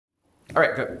All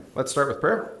right, good. Let's start with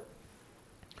prayer.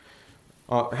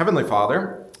 Heavenly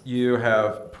Father, you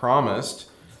have promised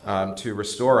to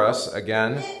restore us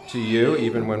again to you,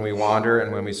 even when we wander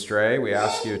and when we stray. We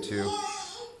ask you to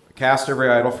cast every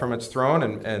idol from its throne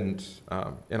and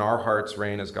in our hearts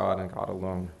reign as God and God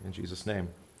alone. In Jesus' name.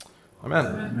 Amen.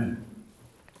 Amen.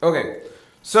 Okay,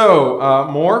 so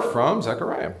more from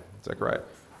Zechariah.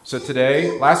 So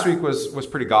today, last week was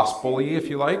pretty gospel-y, if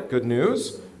you like, good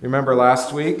news. Remember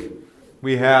last week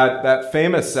we had that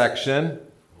famous section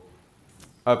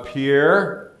up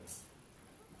here.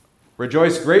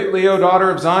 Rejoice greatly, O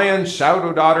daughter of Zion. Shout,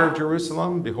 O daughter of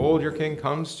Jerusalem. Behold, your king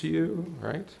comes to you,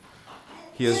 right?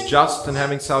 He is just and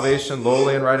having salvation,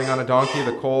 lowly and riding on a donkey,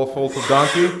 the colt of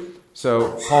donkey.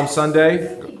 So Palm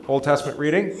Sunday, Old Testament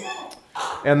reading.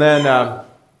 And then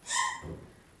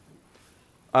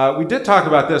we did talk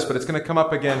about this, but it's going to come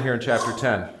up again here in chapter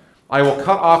 10. I will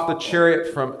cut off the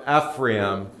chariot from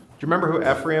Ephraim. Do you remember who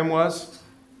Ephraim was?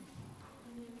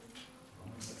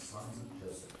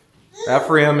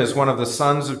 Ephraim is one of the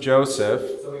sons of Joseph.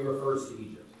 So he refers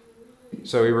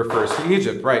to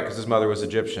Egypt. Right, because his mother was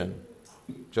Egyptian.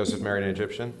 Joseph married an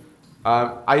Egyptian.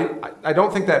 I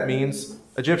don't think that means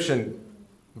Egyptian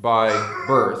by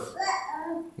birth,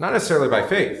 not necessarily by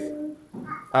faith.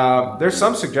 There's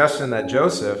some suggestion that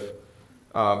Joseph,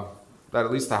 that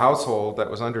at least the household that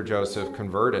was under Joseph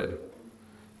converted,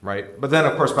 right? But then,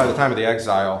 of course, by the time of the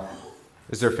exile,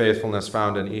 is their faithfulness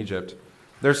found in Egypt.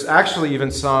 There's actually even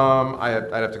some,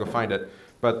 I'd have to go find it,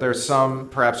 but there's some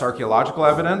perhaps archaeological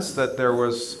evidence that there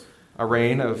was a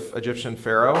reign of Egyptian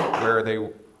pharaoh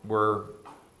where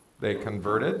they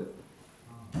converted.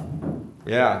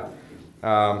 Yeah,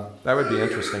 that would be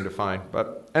interesting to find.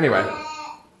 But anyway,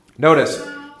 notice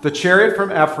the chariot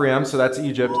from Ephraim, so that's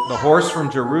Egypt, the horse from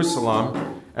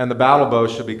Jerusalem, and the battle bow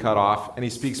shall be cut off. And he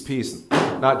speaks peace,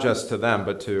 not just to them,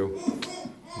 but to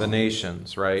the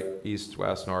nations, right? East,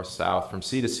 west, north, south, from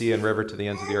sea to sea and river to the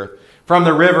ends of the earth. From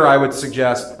the river, I would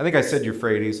suggest, I think I said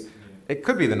Euphrates. It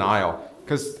could be the Nile,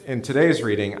 because in today's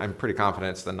reading, I'm pretty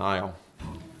confident it's the Nile.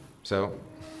 So,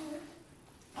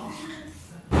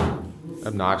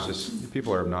 obnoxious.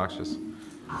 People are obnoxious.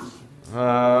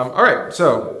 All right,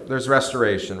 so there's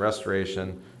restoration,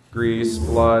 Greece,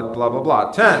 blood, blah, blah,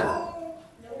 blah. 10.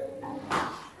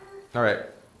 All right.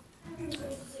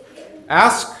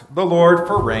 Ask the Lord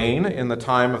for rain in the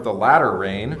time of the latter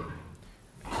rain.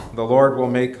 The Lord will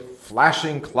make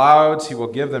flashing clouds. He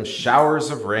will give them showers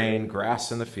of rain,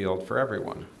 grass in the field for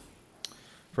everyone.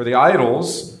 For the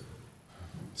idols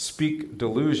speak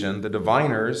delusion, the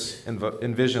diviners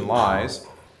envision lies,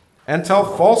 and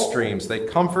tell false dreams. They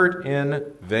comfort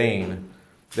in vain.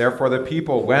 Therefore the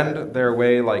people wend their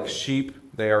way like sheep.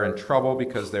 They are in trouble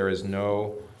because there is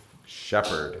no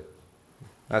shepherd.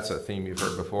 That's a theme you've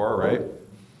heard before, right?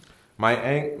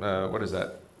 What is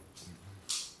that?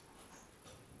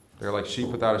 They're like sheep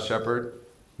without a shepherd.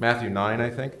 Matthew 9, I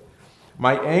think.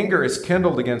 My anger is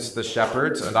kindled against the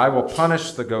shepherds, and I will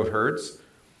punish the goat herds.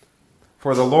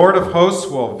 For the Lord of hosts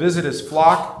will visit his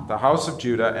flock, the house of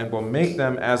Judah, and will make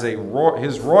them as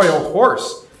his royal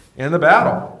horse in the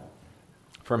battle.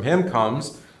 From him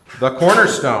comes the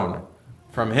cornerstone.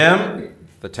 From him,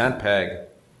 the tent peg.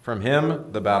 From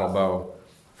him, the battle bow.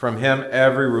 From him,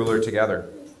 every ruler together.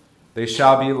 They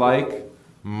shall be like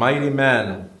mighty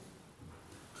men.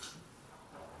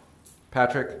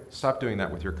 Patrick, stop doing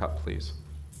that with your cup, please.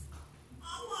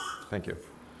 Thank you.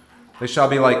 They shall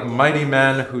be like mighty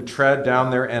men who tread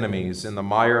down their enemies in the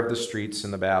mire of the streets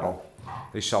in the battle.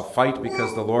 They shall fight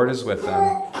because the Lord is with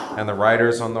them, and the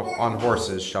riders on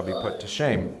horses shall be put to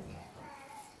shame.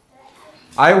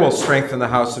 I will strengthen the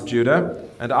house of Judah,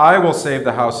 and I will save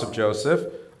the house of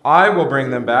Joseph. I will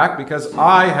bring them back because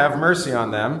I have mercy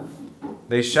on them.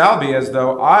 They shall be as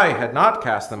though I had not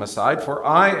cast them aside, for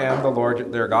I am the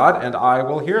Lord their God, and I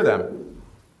will hear them.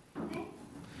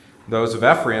 Those of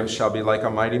Ephraim shall be like a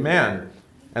mighty man,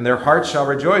 and their hearts shall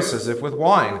rejoice as if with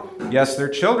wine. Yes, their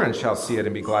children shall see it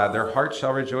and be glad. Their hearts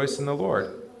shall rejoice in the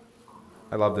Lord.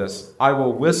 I love this. I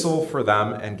will whistle for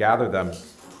them and gather them.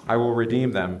 I will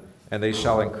redeem them, and they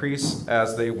shall increase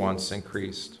as they once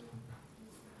increased.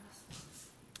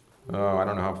 Oh, I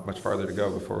don't know how much farther to go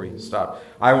before we stop.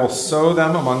 I will sow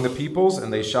them among the peoples,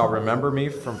 and they shall remember me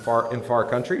from far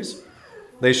countries.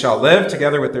 They shall live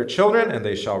together with their children, and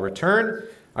they shall return.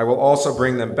 I will also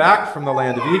bring them back from the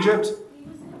land of Egypt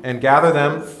and gather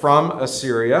them from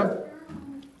Assyria.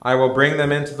 I will bring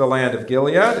them into the land of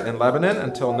Gilead and Lebanon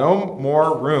until no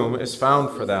more room is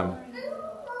found for them.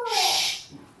 Shh.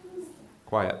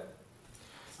 Quiet.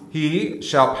 He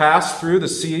shall pass through the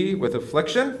sea with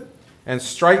affliction and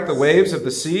strike the waves of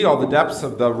the sea. All the depths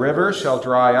of the river shall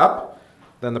dry up.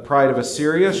 Then the pride of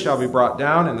Assyria shall be brought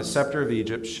down, and the scepter of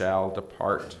Egypt shall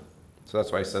depart. So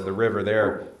that's why I said the river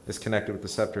there is connected with the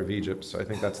scepter of Egypt. So I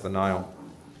think that's the Nile.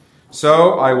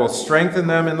 So I will strengthen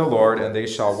them in the Lord, and they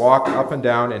shall walk up and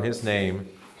down in his name,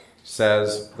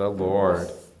 says the Lord.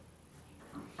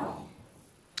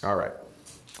 All right.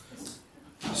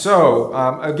 So,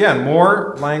 again,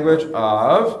 more language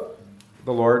of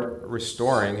the Lord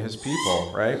restoring his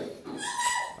people, right?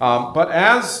 But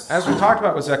as we talked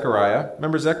about with Zechariah,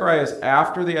 remember Zechariah is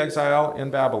after the exile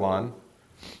in Babylon,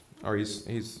 or he's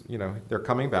they're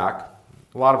coming back.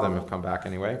 A lot of them have come back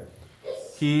anyway.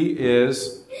 He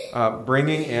is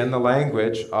bringing in the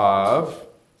language of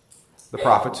the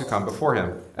prophets who come before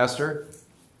him. Esther,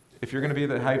 if you're going to be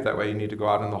hyped that way, you need to go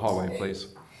out in the hallway, please.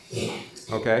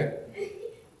 Okay?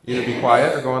 Either be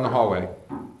quiet or go in the hallway.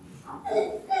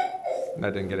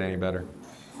 That didn't get any better.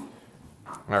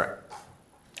 All right.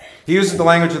 He uses the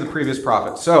language of the previous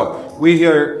prophets. So we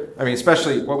hear,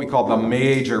 especially what we call the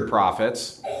major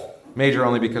prophets. Major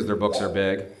only because their books are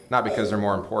big, not because they're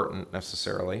more important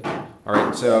necessarily. All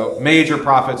right, so major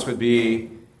prophets would be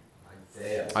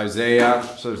Isaiah.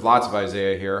 So there's lots of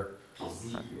Isaiah here.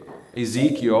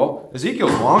 Ezekiel.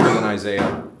 Ezekiel's longer than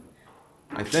Isaiah,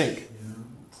 I think.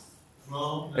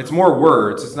 It's more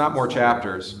words. It's not more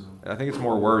chapters. I think it's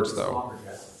more words, though.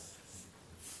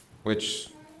 Which,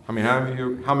 how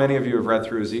many of you have read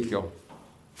through Ezekiel?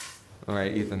 All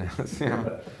right, Ethan has.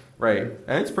 Yeah. Right.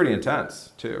 And it's pretty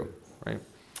intense, too. Right?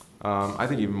 I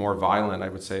think even more violent, I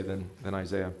would say, than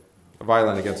Isaiah.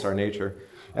 Violent against our nature.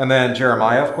 And then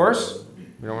Jeremiah, of course.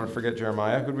 We don't want to forget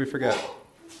Jeremiah. Who did we forget?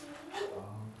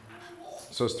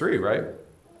 So it's 3, right?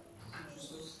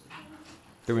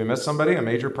 Did we miss somebody? A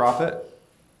major prophet?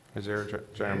 Is there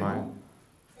Jeremiah?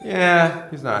 Yeah,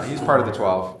 he's not. He's part of the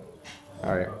 12.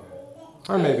 All right.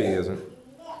 Or maybe he isn't.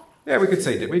 Yeah, we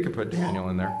could put Daniel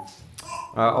in there.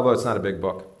 Although it's not a big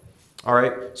book. All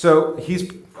right. So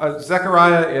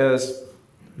Zechariah is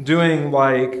doing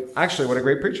actually what a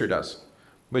great preacher does,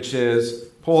 which is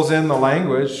pulls in the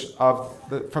language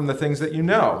from the things that you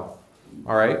know.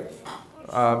 All right.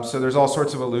 So there's all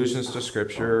sorts of allusions to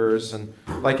scriptures, and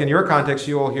like in your context,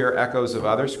 you will hear echoes of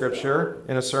other scripture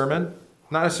in a sermon,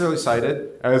 not necessarily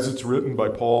cited as it's written by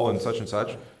Paul and such.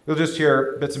 You'll just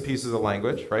hear bits and pieces of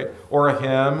language, right? Or a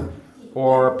hymn,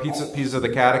 or pieces of the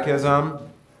catechism.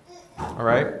 All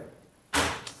right.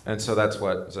 And so that's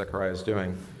what Zechariah is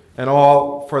doing. And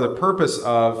all for the purpose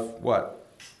of what?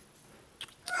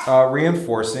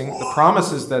 Reinforcing the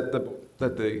promises that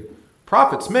the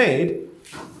prophets made,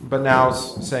 but now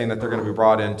saying that they're going to be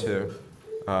brought into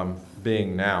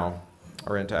being now,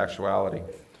 or into actuality.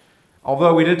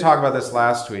 Although we did talk about this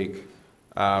last week,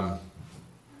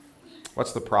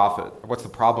 what's the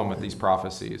problem with these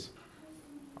prophecies?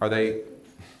 Are they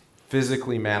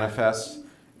physically manifest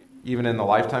even in the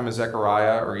lifetime of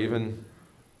Zechariah, or even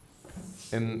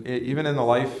in the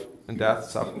life and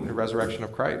death and resurrection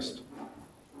of Christ?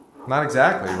 Not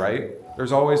exactly, right?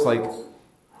 There's always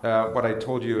what I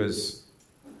told you is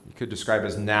you could describe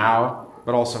as now,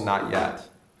 but also not yet.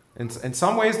 In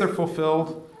some ways they're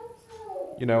fulfilled,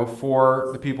 for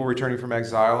the people returning from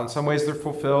exile. In some ways they're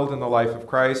fulfilled in the life of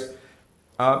Christ.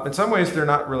 In some ways they're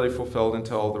not really fulfilled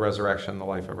until the resurrection and the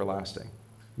life everlasting.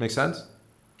 Make sense?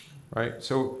 Right?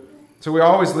 So we're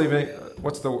always leaving, you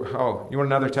want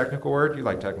another technical word? You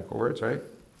like technical words, right?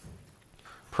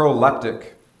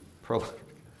 Proleptic.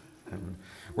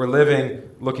 We're living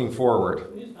looking forward.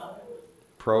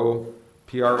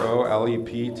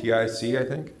 P-R-O-L-E-P-T-I-C, I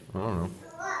think. I don't know.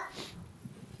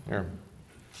 Here.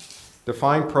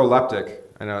 Define proleptic.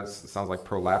 I know it sounds like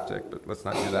prolaptic, but let's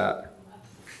not do that.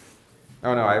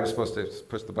 Oh no, I was supposed to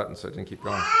push the button so it didn't keep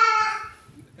going.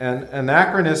 An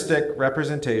anachronistic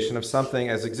representation of something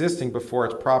as existing before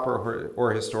its proper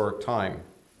or historic time.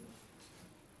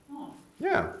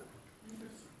 Yeah.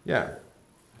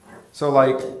 So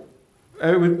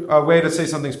a way to say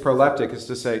something's proleptic is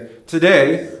to say,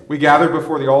 today we gather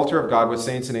before the altar of God with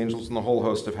saints and angels and the whole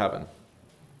host of heaven.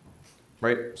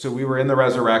 Right? So we were in the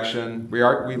resurrection. We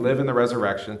live in the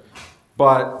resurrection.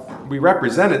 But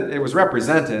it was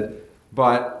represented,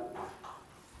 but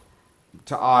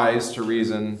to eyes, to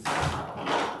reason,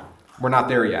 we're not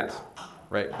there yet.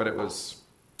 Right? But it was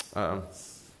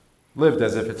lived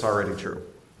as if it's already true.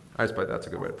 I suppose that's a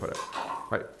good way to put it.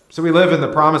 Right. So we live in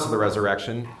the promise of the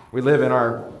resurrection. We live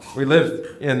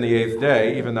in the eighth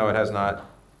day, even though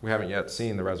we haven't yet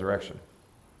seen the resurrection.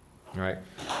 All right.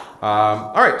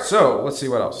 All right. So let's see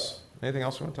what else. Anything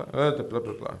else we want to talk? Blah, blah,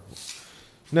 blah, blah.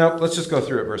 No. Let's just go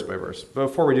through it verse by verse.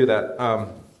 Before we do that,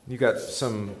 you got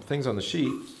some things on the sheet.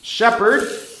 Shepherd.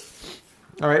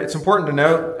 All right, it's important to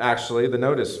note, actually, the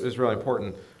note is really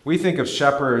important. We think of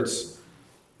shepherds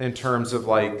in terms of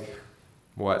like,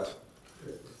 what?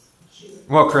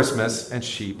 Well, Christmas and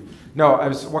sheep. No,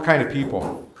 what kind of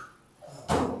people?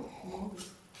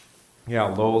 Yeah,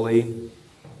 lowly.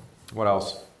 What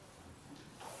else?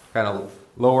 Kind of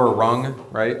lower rung,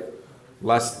 right?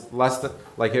 Less than,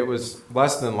 like it was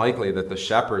less than likely that the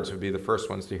shepherds would be the first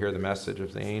ones to hear the message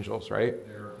of the angels, right?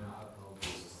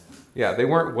 Yeah, they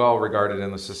weren't well regarded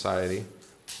in the society,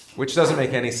 which doesn't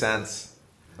make any sense.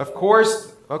 Of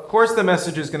course the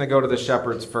message is going to go to the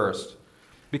shepherds first,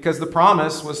 because the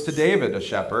promise was to David, a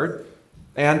shepherd,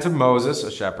 and to Moses,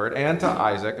 a shepherd, and to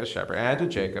Isaac, a shepherd, and to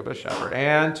Jacob, a shepherd,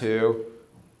 and to,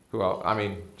 who else? I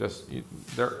mean,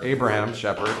 Abraham,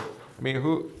 shepherd. I mean,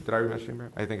 who, did I mention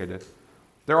Abraham? I think I did.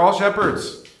 They're all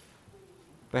shepherds.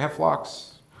 They have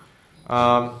flocks.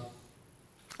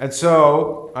 And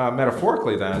so,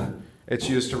 metaphorically then, it's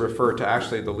used to refer to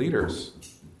actually the leaders,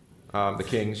 the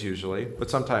kings usually, but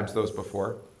sometimes those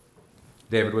before.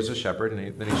 David was a shepherd,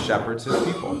 and then he shepherds his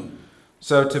people.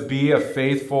 So to be a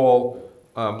faithful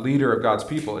leader of God's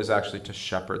people is actually to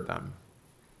shepherd them.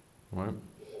 All right?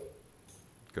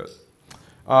 Good.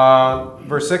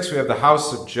 Verse 6, we have the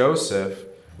house of Joseph.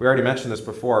 We already mentioned this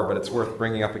before, but it's worth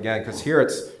bringing up again, because here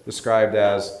it's described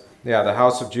as, the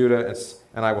house of Judah,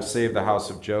 and I will save the house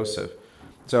of Joseph.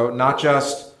 So not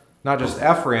just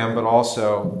Ephraim, but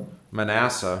also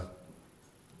Manasseh,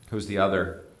 who's the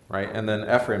other, right? And then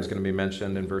Ephraim's going to be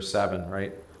mentioned in verse 7,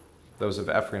 right? Those of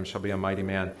Ephraim shall be a mighty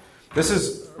man. This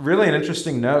is really an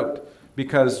interesting note,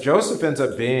 because Joseph ends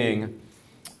up being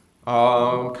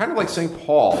kind of like St.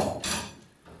 Paul.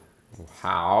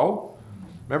 How?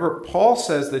 Remember, Paul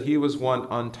says that he was one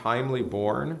untimely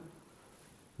born,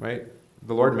 right?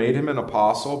 The Lord made him an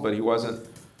apostle, but he was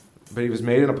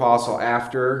made an apostle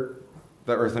after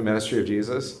the earthly ministry of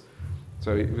Jesus.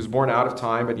 So he was born out of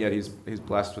time, but yet he's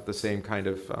blessed with the same kind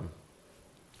of,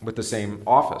 with the same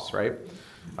office, right?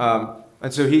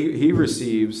 And so he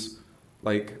receives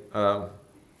like an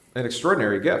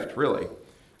extraordinary gift, really.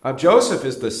 Joseph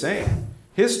is the same.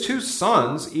 His two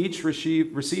sons each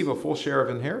receive a full share of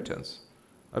inheritance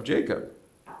of Jacob.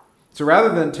 So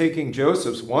rather than taking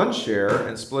Joseph's one share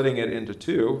and splitting it into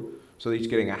two, so they're each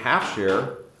getting a half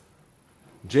share,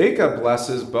 Jacob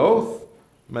blesses both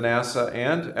Manasseh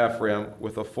and Ephraim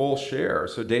with a full share.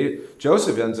 So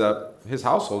Joseph his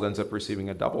household ends up receiving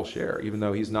a double share, even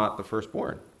though he's not the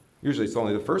firstborn. Usually it's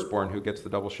only the firstborn who gets the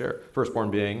double share. Firstborn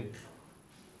being?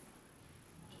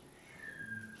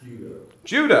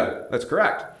 Judah. That's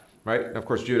correct. Right? And of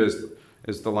course, Judah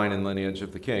is the line and lineage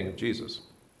of the king, of Jesus.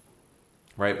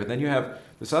 Right? But then we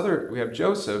have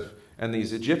Joseph and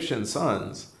these Egyptian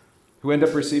sons who end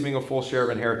up receiving a full share of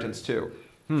inheritance too.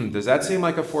 Does that seem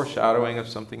like a foreshadowing of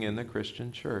something in the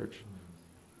Christian church?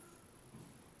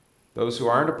 Those who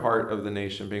aren't a part of the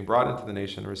nation being brought into the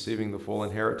nation receiving the full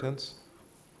inheritance?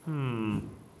 Through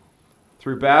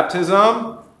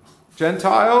baptism?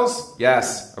 Gentiles?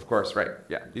 Yes, of course, right.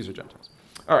 Yeah, these are Gentiles.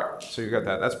 All right, so you got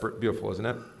that. That's beautiful, isn't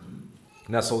it?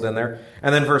 Nestled in there.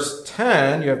 And then verse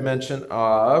 10, you have mention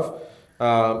of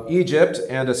Egypt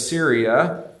and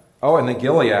Assyria. Oh, and then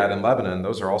Gilead and Lebanon.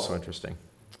 Those are also interesting.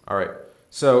 All right.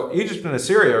 So Egypt and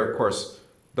Assyria, of course,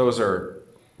 those are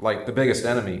like the biggest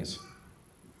enemies.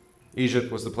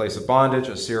 Egypt was the place of bondage.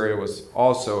 Assyria was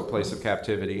also a place of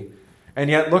captivity. And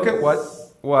yet look at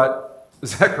what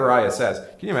Zechariah says.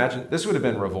 Can you imagine? This would have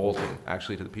been revolting,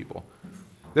 actually, to the people.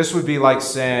 This would be like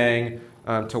saying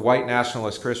to white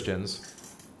nationalist Christians,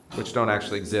 which don't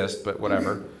actually exist, but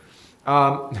whatever,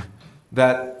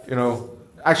 that,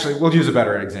 actually, we'll use a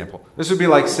better example. This would be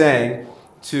like saying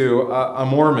to a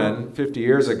Mormon 50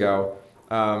 years ago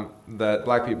that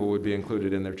black people would be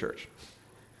included in their church.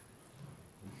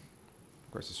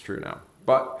 Of course, it's true now.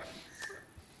 But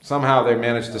somehow they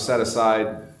managed to set aside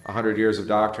 100 years of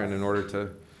doctrine in order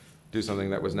to do something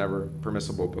that was never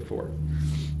permissible before.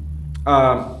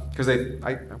 Because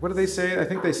what do they say? I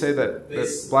think they say that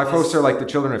black folks are like the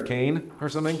children of Cain or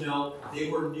something? No, they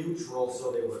were neutral,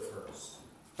 so they were cursed.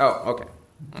 Oh, okay.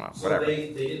 Well, whatever. So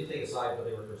they didn't take a side, but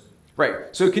they were cursed. Right.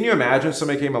 So can you imagine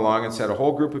somebody came along and said a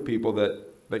whole group of people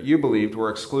that you believed were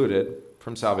excluded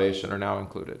from salvation are now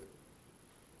included?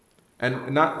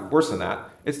 And not worse than that,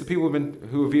 it's the people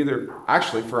who have either,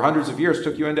 actually, for hundreds of years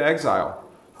took you into exile.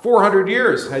 400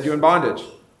 years had you in bondage.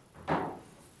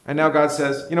 And now God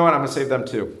says, you know what, I'm going to save them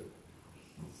too.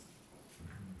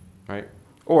 Right?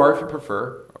 Or, if you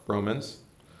prefer, Romans,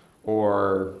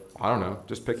 or, I don't know,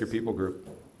 just pick your people group.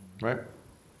 Right?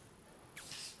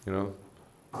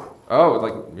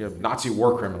 Like Nazi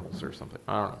war criminals or something.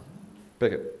 I don't know.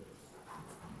 Pick it.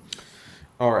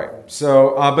 All right.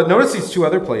 So, but notice these two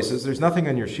other places. There's nothing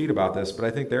on your sheet about this, but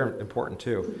I think they're important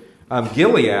too.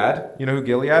 Gilead. You know who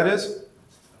Gilead is?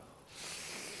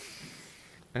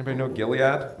 Anybody know Gilead?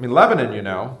 I mean, Lebanon, you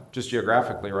know, just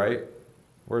geographically, right?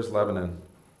 Where's Lebanon?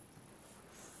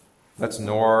 That's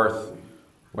north,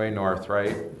 way north,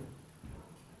 right?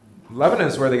 Lebanon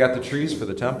is where they got the trees for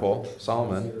the temple,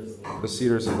 Solomon, the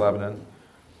cedars of Lebanon.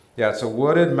 Yeah, it's a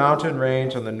wooded mountain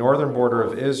range on the northern border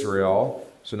of Israel.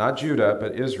 So not Judah,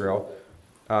 but Israel.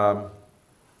 Of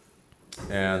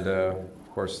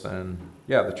course, then,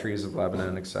 yeah, the trees of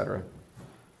Lebanon, etc.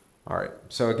 All right.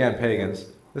 So again, pagans.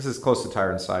 This is close to Tyre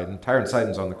and Sidon. Tyre and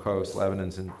Sidon's on the coast.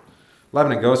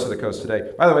 Lebanon goes to the coast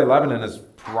today. By the way, Lebanon is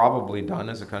probably done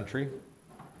as a country.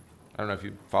 I don't know if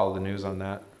you follow the news on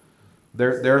that.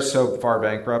 They're so far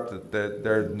bankrupt that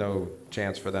there's no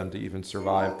chance for them to even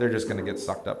survive. They're just going to get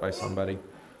sucked up by somebody.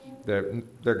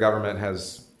 Their government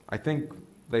has, I think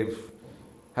they've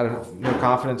had a no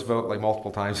confidence vote like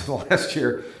multiple times in the last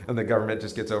year, and the government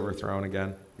just gets overthrown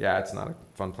again. Yeah, it's not a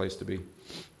fun place to be.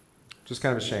 Just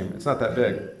kind of a shame. It's not that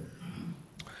big.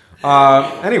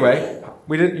 Anyway,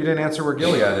 you didn't answer where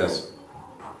Gilead is.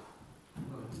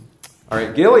 All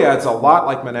right, Gilead's a lot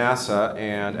like Manasseh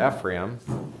and Ephraim.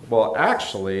 Well,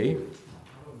 actually,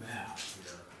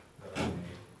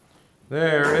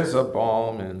 there is a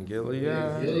balm in Gilead.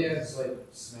 Yeah, Gilead's like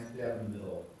smack dab in the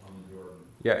middle on the Jordan.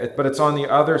 Yeah, but it's on the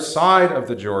other side of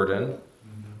the Jordan,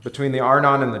 between the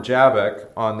Arnon and the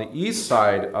Jabbok, on the east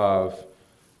side of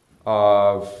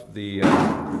the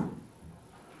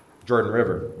Jordan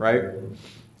River, right?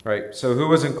 Right. So who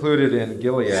was included in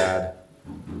Gilead?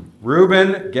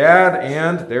 Reuben, Gad,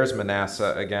 and there's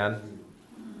Manasseh again.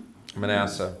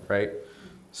 Manasseh, right?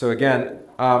 So again,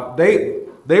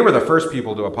 they were the first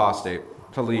people to apostate,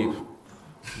 to leave.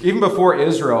 Even before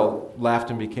Israel left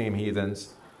and became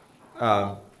heathens,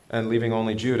 and leaving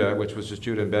only Judah, which was just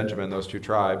Judah and Benjamin, those two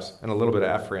tribes, and a little bit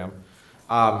of Ephraim.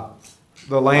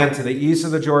 The land to the east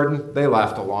of the Jordan, they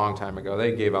left a long time ago.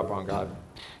 They gave up on God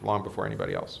long before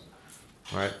anybody else.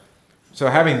 Right? So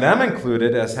having them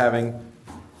included as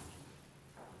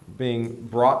being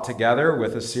brought together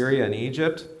with Assyria and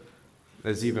Egypt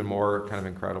is even more kind of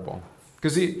incredible.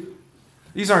 Because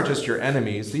these aren't just your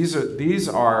enemies. These are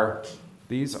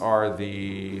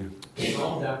the... Some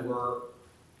of them were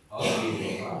of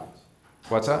you but left.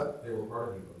 What's that? They were part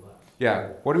of you but left. Yeah.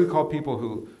 What do we call people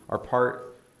who are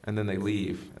part and then they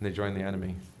leave and they join the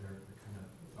enemy? They're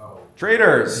kind of,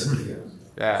 Traitors! Yes.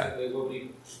 Yeah. So they will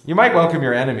be, You might welcome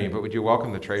your enemy, but would you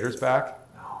welcome the traitors back?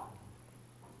 no.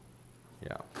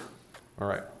 Yeah. All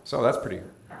right. So that's pretty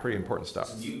important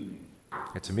stuff. It's a mutiny.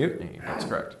 It's a mutiny. That's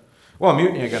correct. Well,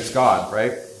 mutiny against God,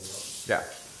 right? Yeah.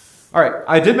 All right.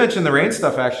 I did mention the rain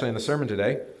stuff actually in the sermon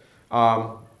today,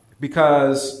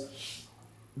 because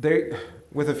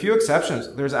with a few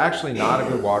exceptions, there's actually not a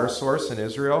good water source in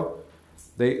Israel.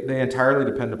 They entirely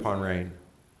depend upon rain.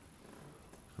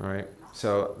 All right.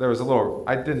 So there was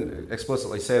I didn't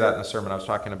explicitly say that in the sermon. I was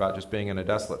talking about just being in a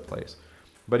desolate place.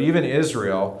 But even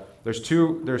Israel, there's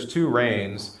two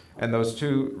rains, and those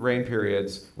two rain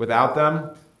periods, without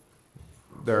them,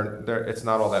 it's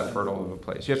not all that fertile of a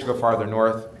place. You have to go farther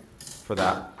north for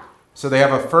that. So they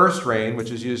have a first rain, they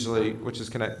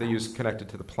use connected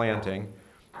to the planting.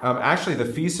 Actually, the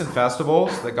feasts and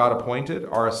festivals that God appointed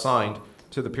are assigned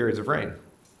to the periods of rain.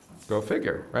 Go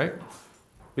figure, right?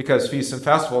 Because feasts and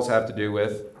festivals have to do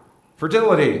with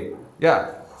fertility.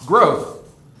 Yeah.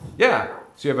 Growth. Yeah.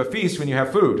 So you have a feast when you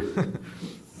have food.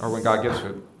 Or when God gives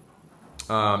food.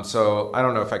 So I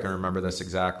don't know if I can remember this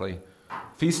exactly.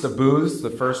 Feast of Booths, the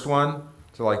first one.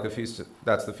 So like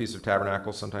that's the Feast of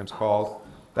Tabernacles sometimes called.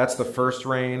 That's the first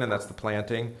rain, and that's the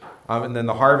planting. And then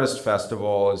the harvest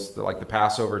festival is like the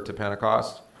Passover to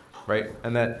Pentecost, right?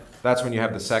 And that's when you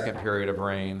have the second period of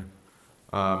rain.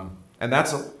 And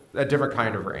that's a different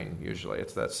kind of rain, usually.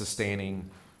 It's that sustaining,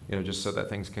 just so that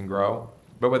things can grow.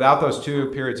 But without those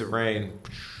two periods of rain,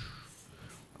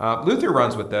 Luther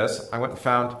runs with this. I went and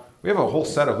found, we have a whole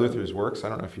set of Luther's works. I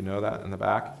don't know if you know that in the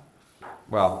back.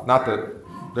 Well, not that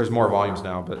there's more volumes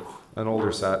now, but an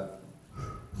older set.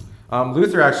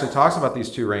 Luther actually talks about these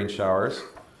two rain showers,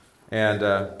 and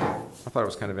I thought it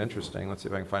was kind of interesting. Let's see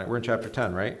if I can find it. We're in chapter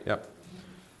 10, right? Yep.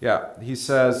 Yeah, he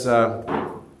says,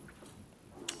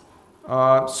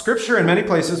 Scripture in many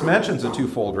places mentions a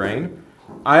twofold rain.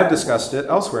 I have discussed it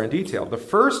elsewhere in detail. The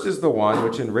first is the one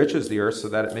which enriches the earth so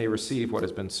that it may receive what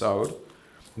has been sowed.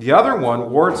 The other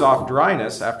one wards off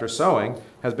dryness after sowing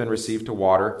has been received to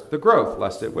water the growth,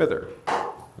 lest it wither.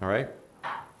 All right?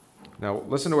 Now,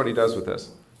 listen to what he does with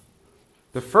this.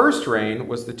 The first rain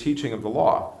was the teaching of the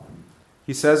law.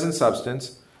 He says in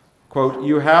substance, Quote,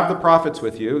 "You have the prophets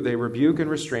with you. They rebuke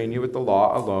and restrain you with the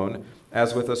law alone,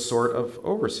 as with a sort of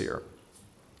overseer.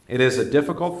 It is a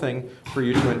difficult thing for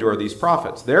you to endure these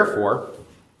prophets. Therefore,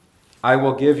 I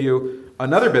will give you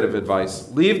another bit of advice.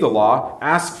 Leave the law.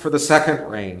 Ask for the second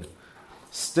rain.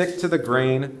 Stick to the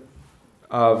grain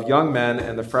of young men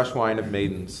and the fresh wine of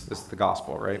maidens." This is the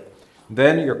gospel, right?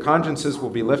 "Then your consciences will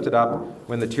be lifted up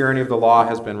when the tyranny of the law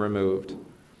has been removed.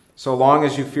 So long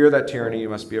as you fear that tyranny, you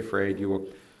must be afraid. You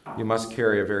must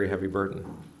carry a very heavy burden."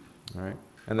 All right.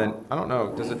 And then, I don't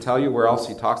know, does it tell you where else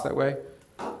he talks that way?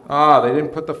 They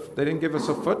didn't give us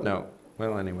a footnote.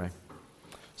 Well, anyway.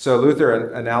 So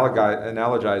Luther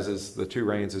analogizes the two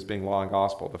rains as being law and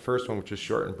gospel. The first one, which is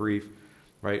short and brief,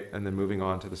 right? And then moving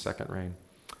on to the second rain.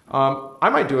 I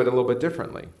might do it a little bit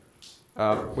differently.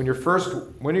 When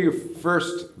are you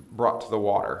first brought to the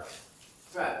water?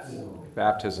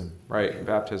 Baptism, right?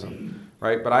 Baptism,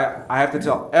 right? But I have to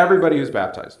tell everybody who's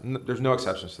baptized, there's no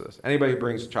exceptions to this. Anybody who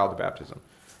brings a child to baptism,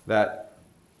 that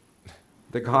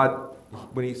God,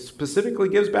 when he specifically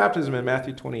gives baptism in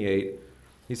Matthew 28,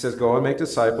 he says, "Go and make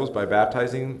disciples by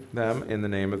baptizing them in the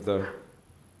name of the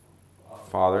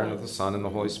Father and of the Son and the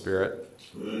Holy Spirit,"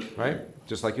 right?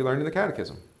 Just like you learned in the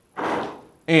Catechism.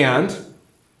 "And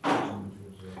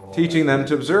teaching them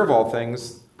to observe all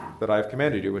things that I have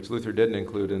commanded you," which Luther didn't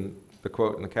include in the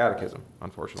quote in the Catechism,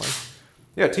 unfortunately.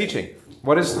 Yeah, teaching.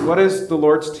 What is the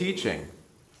Lord's teaching?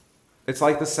 It's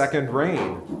like the second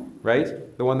rain,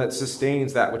 right? The one that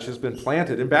sustains that which has been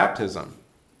planted in baptism.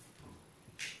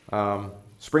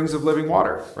 Springs of living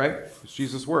water, right? It's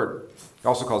Jesus' word. He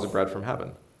also calls it bread from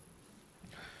heaven.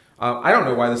 I don't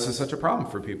know why this is such a problem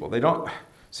for people. They don't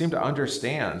seem to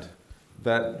understand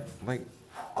that, like,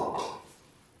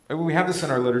 we have this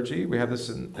in our liturgy, we have this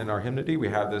in our hymnody, we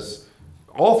have this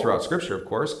all throughout Scripture, of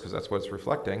course, because that's what it's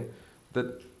reflecting,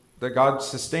 that God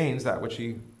sustains that which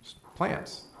he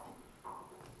plants.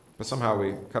 But somehow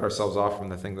we cut ourselves off from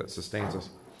the thing that sustains us.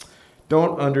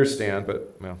 Don't understand,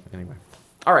 but, well, anyway.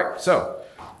 All right, so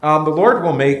the Lord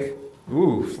will make,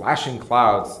 flashing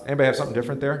clouds. Anybody have something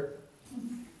different there?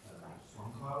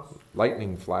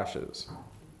 Lightning flashes.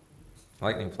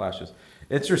 Lightning flashes.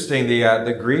 Interesting,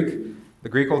 the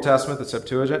Greek Old Testament, the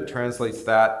Septuagint, translates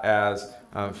that as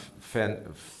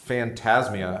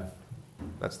phantasmia.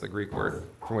 That's the Greek word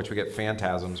from which we get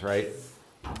phantasms, right?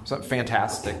 Some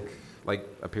fantastic, like,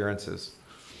 appearances.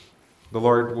 The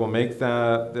Lord will make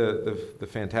the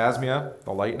phantasmia,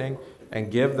 the lightning,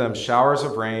 and give them showers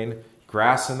of rain,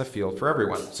 grass in the field for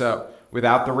everyone. So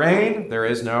without the rain,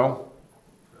 there's no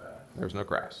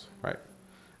grass, right?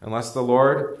 Unless the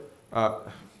Lord,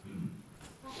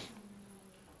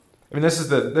 this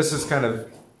is kind of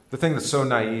the thing that's so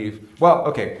naive. Well,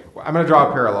 okay, I'm going to draw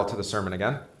a parallel to the sermon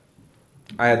again.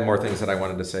 I had more things that I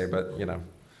wanted to say, but,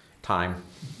 time,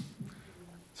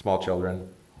 small children.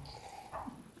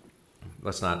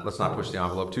 Let's not push the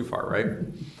envelope too far, right?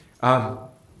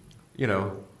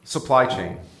 Supply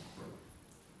chain.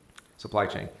 Supply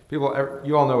chain. People,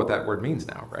 you all know what that word means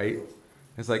now, right?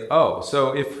 It's like,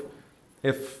 so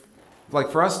if like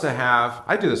for us to have,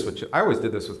 I always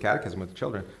did this with catechism with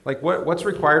children. Like, what's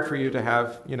required for you to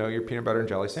have, your peanut butter and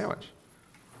jelly sandwich?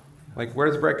 Like, where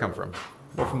does bread come from?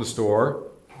 Well, from the store.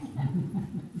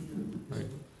 Right.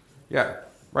 Yeah,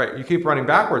 right. You keep running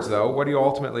backwards, though. What do you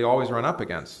ultimately always run up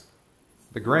against?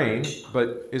 The grain.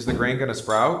 But is the grain going to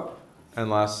sprout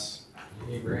unless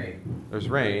there's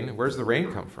rain? Where's the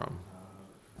rain come from?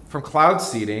 From cloud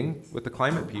seeding with the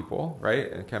climate people,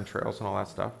 right? And chemtrails and all that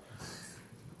stuff.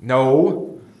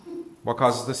 No. What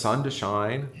causes the sun to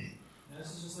shine? And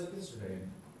this is just like yesterday.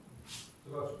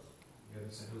 Devotions. We had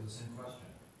the same question.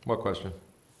 What question?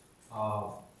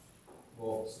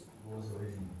 What was the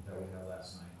reading that we had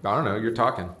last night? I don't know. You're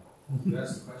talking. You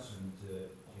asked the question to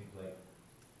think, like,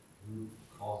 who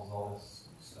causes all this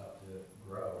stuff to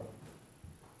grow?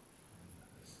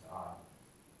 It's God.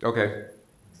 Okay.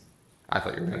 I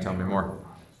thought you were going to tell me more.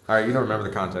 All right, you don't remember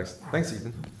the context. Thanks,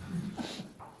 Ethan.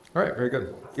 All right, very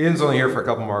good. Ian's only here for a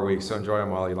couple more weeks, so enjoy him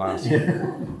while he lasts. We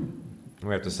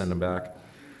have to send him back.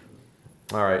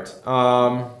 All right.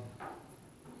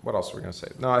 What else are we going to say?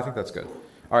 No, I think that's good.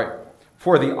 All right.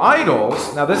 For the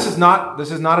idols, now this is not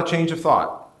a change of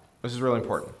thought. This is really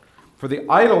important. For the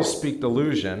idols speak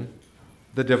delusion,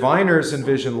 the diviners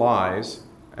envision lies,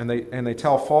 and they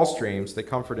tell false dreams, they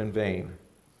comfort in vain.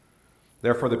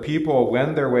 Therefore the people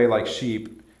wend their way like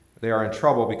sheep, they are in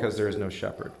trouble because there is no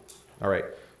shepherd. All right.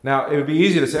 Now, it would be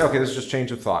easy to say, okay, this is just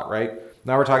change of thought, right?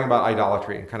 Now we're talking about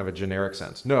idolatry in kind of a generic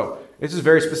sense. No, this is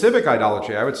very specific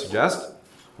idolatry, I would suggest.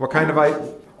 What kind of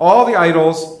all the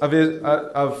idols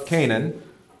of Canaan.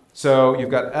 So you've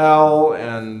got El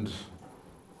and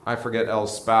I forget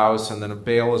El's spouse, and then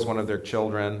Baal is one of their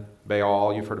children.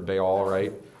 Baal, you've heard of Baal,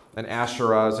 right? And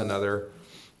Asherah is another.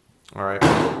 All right.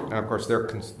 And of course,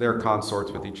 they're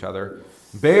consorts with each other.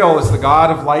 Baal is the god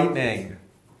of lightning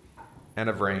and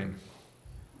of rain,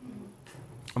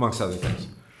 amongst other things.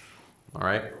 All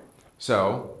right.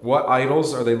 So, what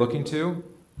idols are they looking to?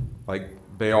 Like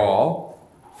Baal.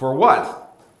 For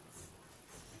what?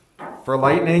 For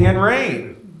lightning and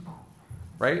rain.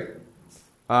 Right?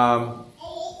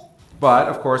 But,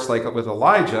 of course, like with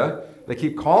Elijah, they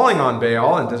keep calling on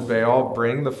Baal, and does Baal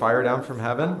bring the fire down from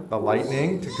heaven, the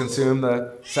lightning, to consume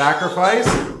the sacrifice?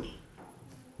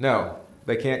 No,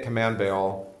 they can't command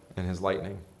Baal and his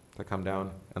lightning to come down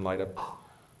and light up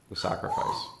the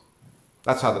sacrifice.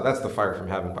 That's the fire from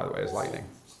heaven, by the way, is lightning.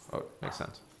 Oh, makes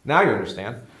sense. Now you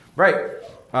understand. Right.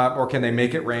 Or can they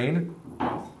make it rain?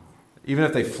 Even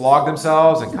if they flog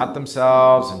themselves and cut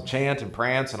themselves and chant and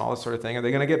prance and all this sort of thing, are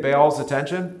they going to get Baal's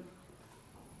attention?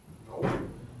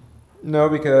 No,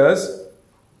 because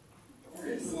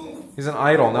he's an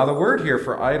idol. Now, the word here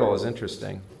for idol is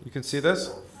interesting. You can see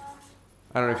this?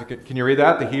 I don't know if you can you read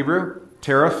that? The Hebrew?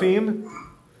 Teraphim?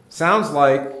 Sounds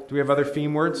like, do we have other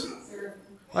theme words?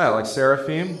 Well, like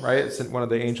seraphim, right? It's in one of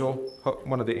the angel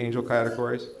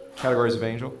categories of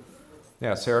angel.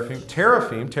 Yeah, seraphim.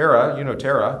 Teraphim, Terra, you know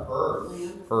Terra.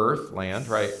 Earth, land,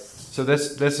 right? So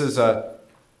this is a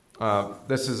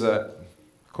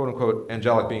quote unquote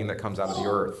angelic being that comes out of the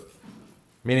earth,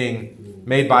 meaning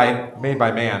made by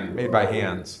man, made by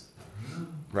hands,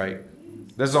 right?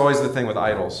 This is always the thing with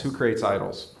idols. Who creates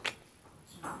idols?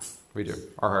 We do.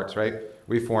 Our hearts, right?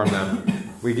 We form them.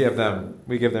 We give them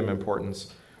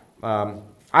importance.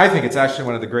 I think it's actually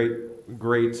one of the great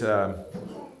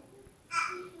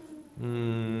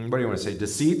what do you want to say,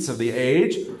 deceits of the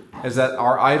age, is that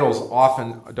our idols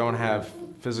often don't have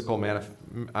physical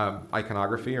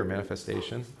iconography or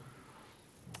manifestation,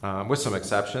 with some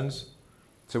exceptions.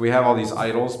 So we have all these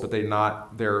idols, but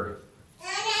they're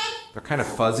kind of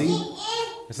fuzzy.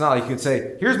 It's not like you can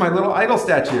say, here's my little idol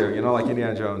statue, like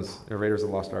Indiana Jones, or Raiders of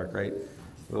the Lost Ark, right?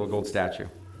 The little gold statue.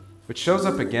 Which shows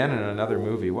up again in another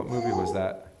movie. What movie was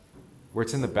that? Where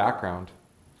it's in the background.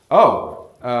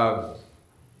 Oh,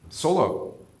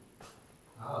 Solo.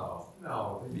 Oh,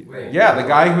 no. Wait. Yeah, the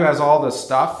guy who has all the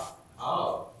stuff.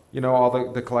 Oh.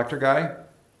 All the collector guy.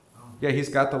 Yeah, he's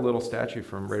got the little statue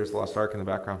from Raiders of the Lost Ark in the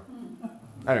background.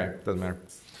 Anyway, doesn't matter.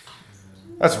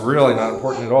 That's really not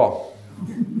important at all.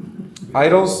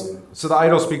 Idols, so the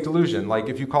idols speak delusion. Like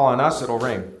if you call on us, it'll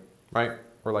rain, right?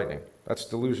 Or lightning. That's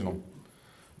delusional.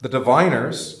 The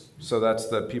diviners, so that's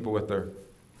the people with their...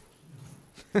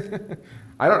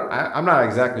 I'm not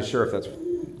exactly sure if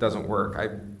that doesn't work.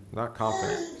 I'm not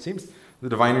confident. Seems the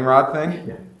divining rod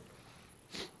thing?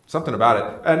 Something about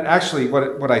it. And actually,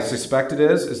 what I suspect it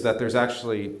is that there's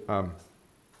actually...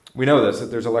 we know this, that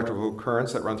there's electrical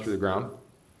currents that run through the ground.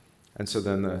 And so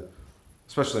then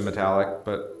especially metallic,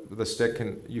 but the stick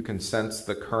you can sense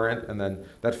the current, and then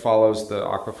that follows the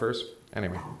aquifers.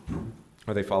 Anyway,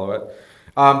 or they follow it.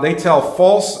 They tell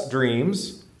false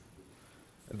dreams.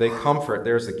 They comfort.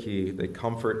 There's the key. They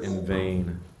comfort in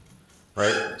vain.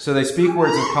 Right? So they speak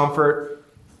words of comfort.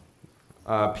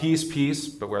 Peace, peace,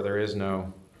 but where there is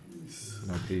no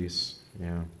peace.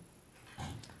 Yeah.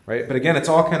 Right? But again, it's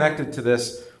all connected to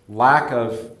this lack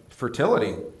of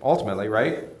fertility, ultimately,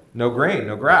 right? No grain,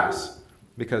 no grass,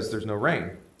 because there's no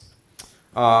rain.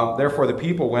 Therefore, the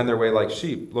people wend their way like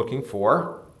sheep, looking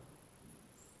for...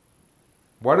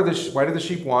 Why do the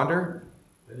sheep wander?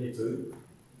 They need food.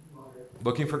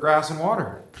 Looking for grass and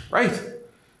water. Right.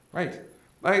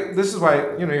 This is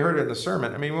why, you heard it in the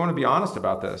sermon. I mean, we want to be honest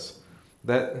about this.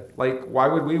 That, why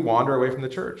would we wander away from the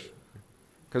church?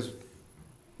 Because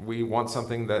we want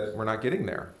something that we're not getting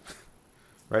there.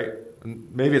 Right? And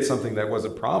maybe it's something that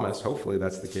wasn't promised. Hopefully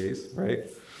that's the case, right?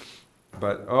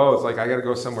 But, it's like I got to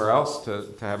go somewhere else to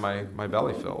have my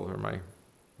belly filled or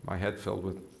my head filled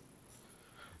with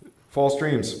false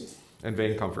dreams and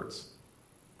vain comforts,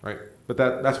 right? But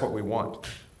that's what we want.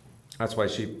 That's why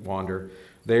sheep wander.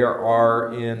 They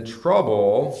are in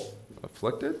trouble.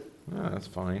 Afflicted? That's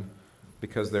fine.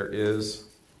 Because there is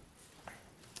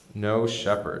no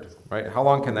shepherd, right? How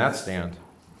long can that stand?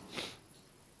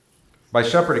 By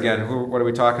shepherd again, what are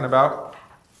we talking about?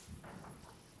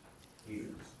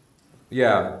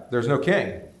 Yeah, there's no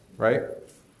king, right?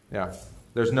 Yeah,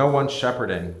 there's no one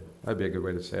shepherding. That'd be a good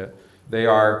way to say it. They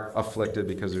are afflicted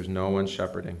because there's no one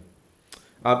shepherding.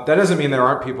 That doesn't mean there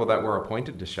aren't people that were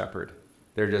appointed to shepherd.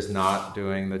 They're just not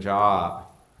doing the job.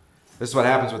 This is what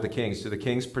happens with the kings. Do the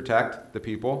kings protect the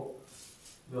people?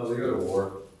 No, they go to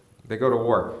war. They go to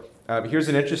war. Here's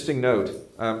an interesting note.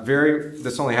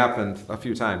 This only happened a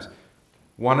few times.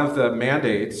 One of the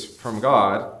mandates from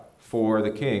God for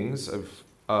the kings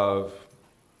of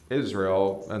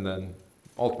Israel, and then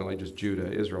ultimately just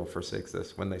Judah, Israel forsakes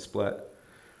this when they split,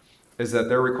 is that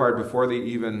they're required before they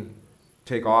even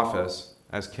take office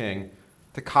as king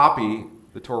to copy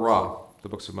the Torah, the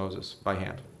books of Moses, by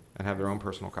hand and have their own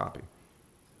personal copy.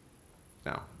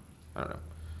 Now, I don't know.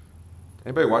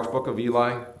 Anybody watch Book of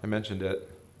Eli? I mentioned it.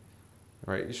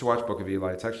 All right, you should watch Book of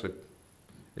Eli. It's actually,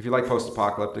 if you like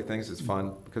post-apocalyptic things, it's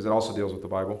fun because it also deals with the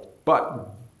Bible.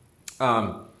 But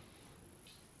I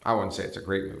wouldn't say it's a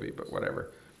great movie, but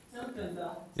whatever. Something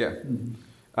though. Yeah.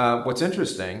 What's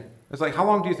interesting is how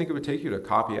long do you think it would take you to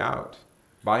copy out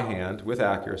by hand with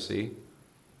accuracy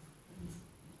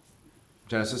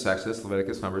Genesis, Exodus,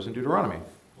 Leviticus, Numbers, and Deuteronomy?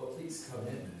 Well, it takes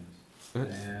commitment.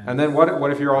 And then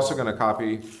what if you're also going to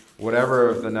copy whatever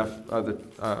of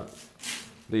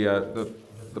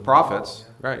the prophets?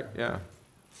 Right. Yeah.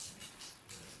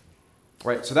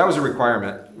 Right. So that was a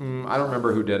requirement. I don't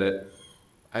remember who did it.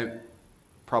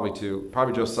 Probably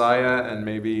Josiah and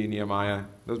maybe Nehemiah.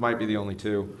 Those might be the only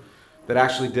two that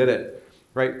actually did it.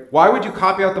 Right. Why would you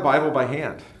copy out the Bible by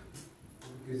hand?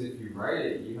 Because if you write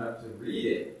it, you have to read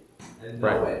it and know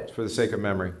Right. it. For the sake of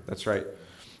memory. That's right.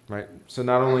 Right. So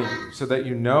not only so that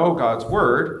you know God's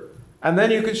word, and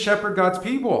then you can shepherd God's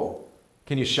people.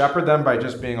 Can you shepherd them by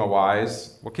just being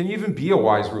can you even be a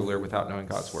wise ruler without knowing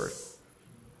God's word?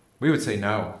 We would say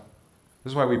no.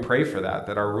 This is why we pray for that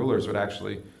our rulers would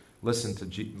actually listen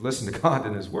to God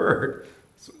and his word.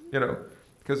 So,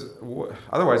 because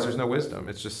otherwise there's no wisdom.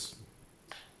 It's just,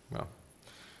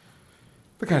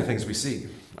 the kind of things we see.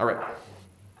 All right.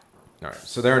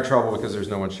 So they're in trouble because there's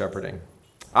no one shepherding.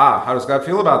 How does God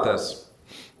feel about this?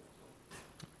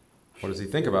 What does he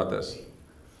think about this?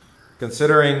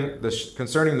 Concerning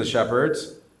the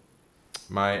shepherds,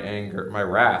 my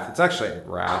wrath. It's actually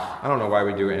wrath. I don't know why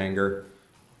we do anger.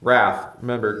 Wrath.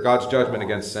 Remember, God's judgment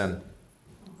against sin.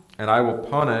 And I will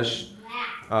punish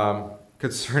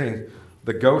concerning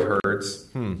the goat herds.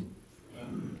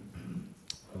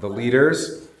 The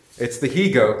leaders. It's the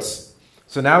he-goats.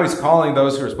 So now he's calling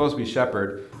those who are supposed to be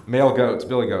shepherd male goats,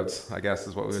 billy goats, I guess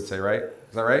is what we would say, right?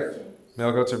 Is that right?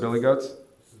 Male goats or billy goats? So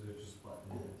they're just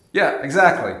idiots. Yeah,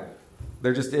 exactly.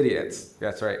 They're just idiots.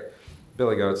 That's right.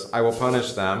 Billy goats. I will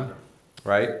punish them,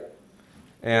 right?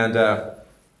 And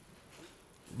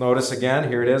notice again,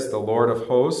 here it is, the Lord of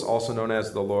hosts, also known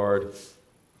as the Lord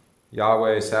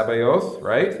Yahweh Sabaoth,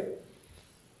 right?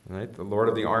 Right? The Lord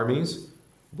of the armies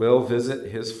will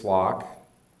visit his flock.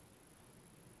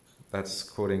 That's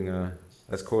quoted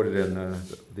in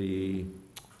the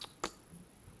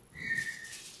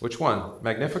which one?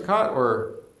 Magnificat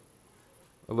or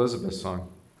Elizabeth's song?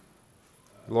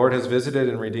 The Lord has visited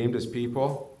and redeemed his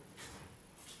people.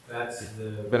 That's the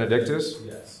Benedictus?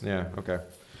 Yes. Yeah, okay.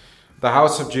 The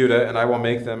house of Judah, and I will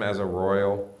make them as a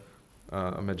royal,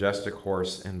 a majestic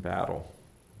horse in battle.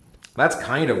 That's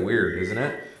kind of weird, isn't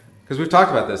it? Because we've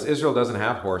talked about this. Israel doesn't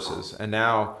have horses, and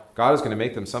now God is going to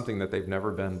make them something that they've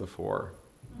never been before.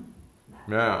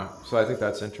 Yeah, so I think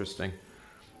that's interesting.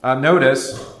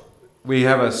 Notice we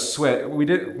have a switch. We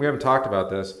haven't talked about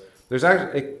this. There's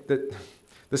actually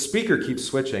the speaker keeps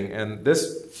switching, and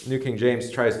this New King James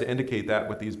tries to indicate that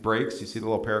with these breaks. You see the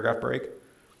little paragraph break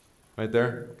right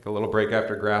there, like a little break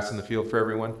after grass in the field for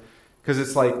everyone, because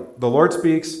it's like the Lord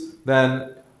speaks,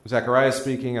 then Zechariah is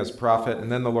speaking as prophet,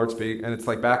 and then the Lord speaks, and it's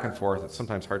like back and forth. It's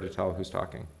sometimes hard to tell who's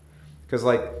talking. Because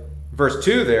verse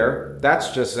 2 there,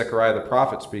 that's just Zechariah the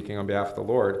prophet speaking on behalf of the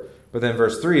Lord. But then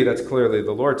verse 3, that's clearly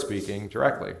the Lord speaking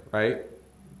directly, right?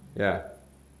 Yeah.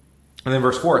 And then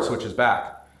verse 4, it switches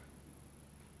back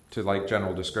to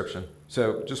general description.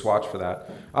 So just watch for that.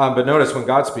 But notice when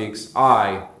God speaks,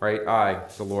 I,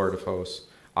 the Lord of hosts,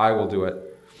 I will do it.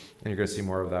 And you're going to see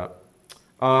more of that.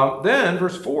 Then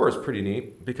verse 4 is pretty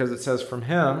neat because it says from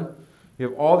him, you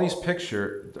have all these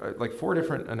four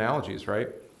different analogies, right?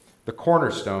 The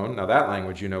cornerstone, now that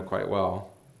language you know quite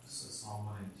well. Psalm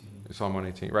 118. Psalm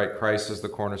 118, right? Christ is the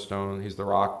cornerstone. He's the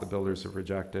rock the builders have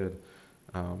rejected,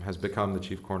 has become the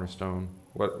chief cornerstone.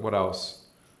 What else?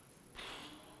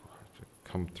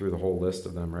 Come through the whole list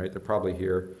of them, right? They're probably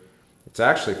here. It's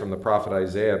actually from the prophet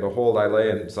Isaiah. Behold, I lay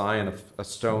in Zion a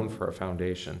stone for a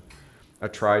foundation, a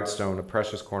tried stone, a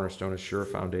precious cornerstone, a sure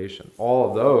foundation. All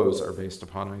of those are based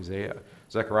upon Isaiah.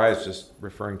 Zechariah is just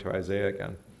referring to Isaiah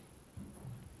again.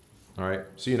 All right,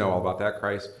 so you know all about that,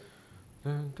 Christ.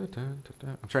 I'm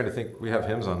trying to think. We have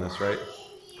hymns on this, right?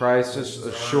 Christ is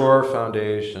a sure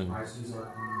foundation. Christ is our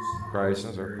cornerstone. Christ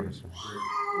is our cornerstone.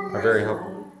 Our very help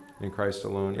in Christ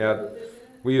alone. Yeah,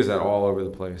 we use that all over the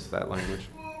place, that language.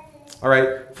 All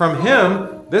right, from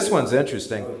him, this one's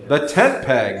interesting, the tent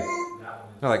peg.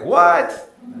 They're like,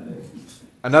 what?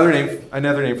 Another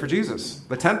name for Jesus,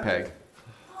 the tent peg.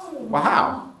 Well,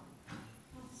 how?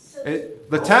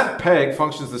 The tent peg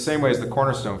functions the same way as the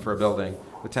cornerstone for a building,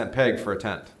 the tent peg for a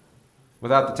tent.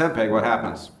 Without the tent peg, what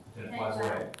happens? It flies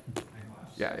away.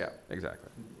 Yeah, exactly.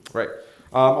 Right.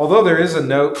 Although there is a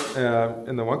note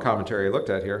in the one commentary I looked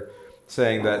at here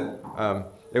saying that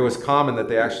it was common that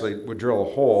they actually would drill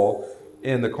a hole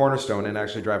in the cornerstone and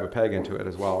actually drive a peg into it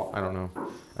as well. I don't know.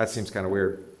 That seems kind of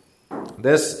weird.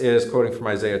 This is quoting from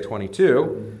Isaiah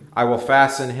 22. I will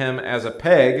fasten him as a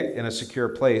peg in a secure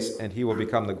place, and he will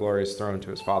become the glorious throne to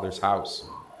his Father's house.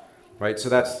 Right? So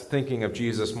that's thinking of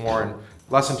Jesus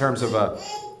less in terms of a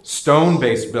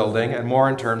stone-based building and more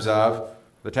in terms of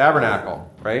the tabernacle,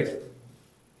 right?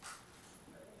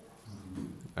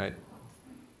 Right?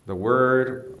 The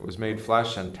Word was made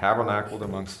flesh and tabernacled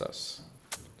amongst us.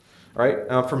 All right?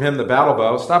 Now from him, the battle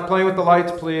bow. Stop playing with the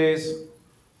lights, please.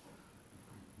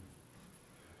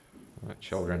 All right,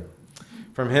 children.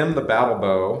 From him, the battle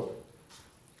bow.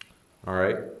 All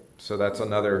right? So that's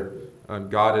another.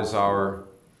 God is our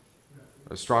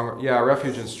strong,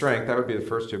 refuge and strength. That would be the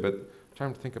first two, but I'm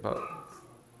trying to think about.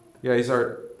 Yeah, he's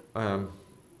our,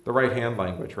 the right hand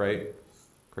language, right?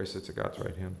 Grace sits at God's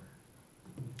right hand.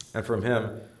 And from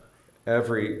him,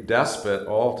 every despot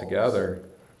altogether.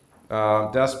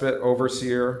 Despot,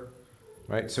 overseer,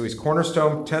 right? So he's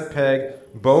cornerstone, tent peg,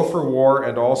 bow for war,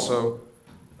 and also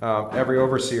every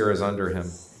overseer is under him.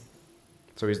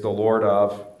 So he's the Lord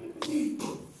of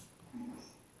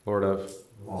Lords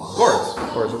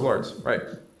of Lords, right?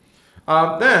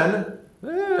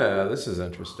 This is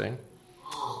interesting.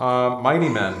 Mighty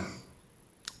men.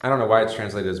 I don't know why it's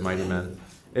translated as mighty men.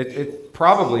 It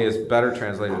probably is better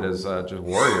translated as just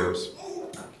warriors,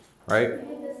 right?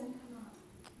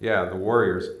 Yeah, the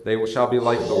warriors. They shall be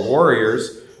like the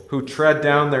warriors who tread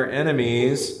down their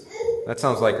enemies. That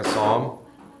sounds like a psalm.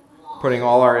 Putting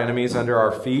all our enemies under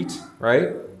our feet,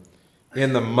 right?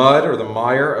 In the mud or the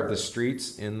mire of the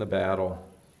streets in the battle.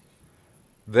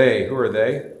 They, who are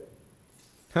they?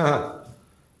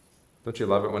 Don't you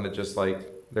love it when it just like,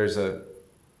 there's an,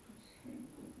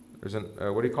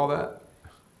 what do you call that?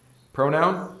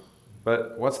 Pronoun?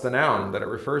 But what's the noun that it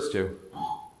refers to?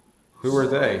 Who are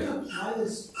they?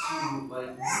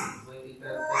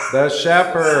 The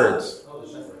shepherds.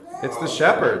 It's the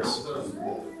shepherds.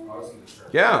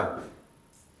 Yeah.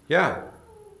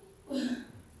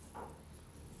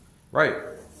 Right.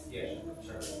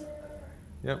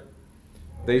 Yep.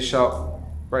 They shall,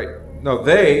 right. No,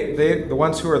 the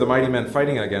ones who are the mighty men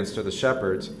fighting against are the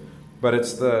shepherds, but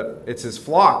it's his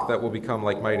flock that will become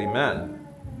like mighty men,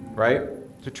 right?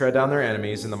 To tread down their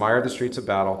enemies in the mire of the streets of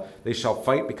battle. They shall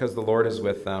fight because the Lord is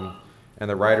with them, and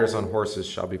the riders on horses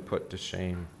shall be put to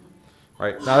shame.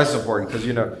 Right? Now this is important because,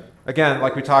 again,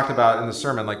 like we talked about in the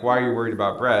sermon, like why are you worried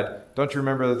about bread? Don't you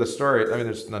remember the story? I mean,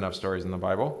 there's not enough stories in the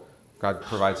Bible. God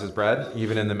provides his bread,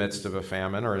 even in the midst of a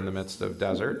famine or in the midst of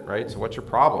desert, right? So what's your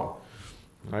problem?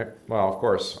 Right? Well, of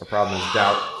course, our problem is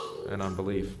doubt and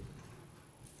unbelief.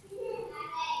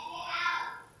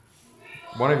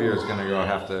 One of you is going to go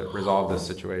have to resolve this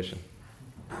situation.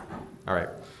 All right.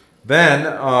 Then,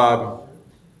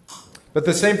 but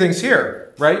the same thing's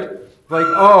here, right? Like,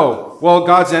 oh, well,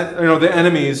 the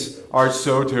enemies are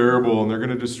so terrible and they're going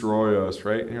to destroy us,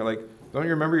 right? And you're like, don't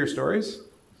you remember your stories?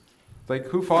 Like,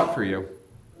 who fought for you?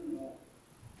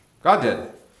 God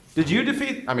did. Did you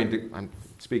defeat, I'm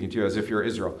speaking to you as if you're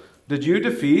Israel. Did you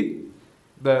defeat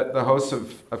the hosts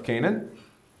of Canaan?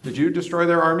 Did you destroy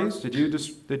their armies? Did you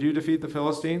defeat the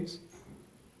Philistines?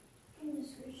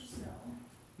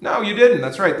 No, you didn't.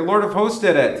 That's right. The Lord of hosts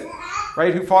did it.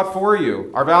 Right? Who fought for you?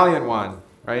 Our valiant one.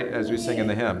 Right? As we sing in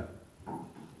the hymn.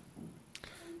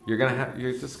 You're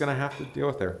just gonna have to deal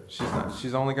with her.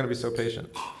 She's only gonna be so patient.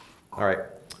 All right.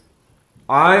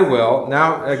 I will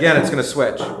now. Again, it's gonna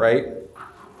switch, right?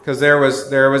 Because there was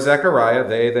Zechariah.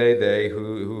 They.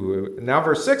 Who. Now,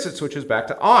 verse 6, it switches back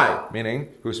to I, meaning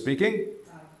who's speaking?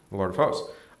 The Lord of hosts.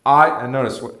 And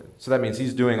notice, so that means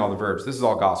he's doing all the verbs. This is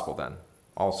all gospel then,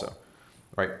 also,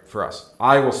 right, for us.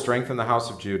 I will strengthen the house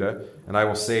of Judah, and I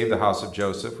will save the house of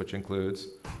Joseph, which includes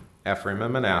Ephraim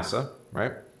and Manasseh,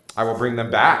 right? I will bring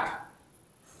them back,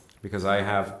 because I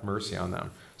have mercy on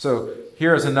them. So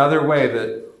here is another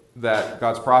way that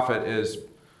God's prophet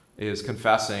is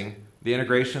confessing the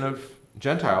integration of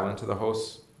Gentile into the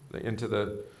hosts, into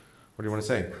the, what do you want to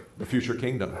say? The future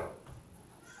kingdom,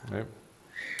 right?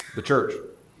 The church.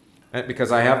 And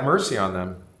because I have mercy on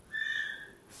them.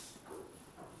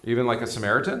 Even like a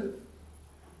Samaritan?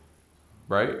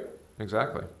 Right?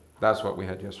 Exactly. That's what we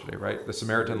had yesterday, right? The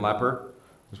Samaritan leper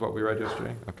is what we read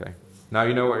yesterday. Okay. Now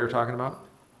you know what you're talking about?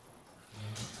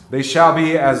 They shall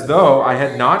be as though I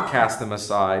had not cast them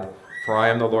aside, for I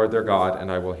am the Lord their God, and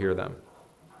I will hear them.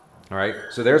 All right?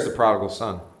 So there's the prodigal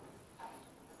son.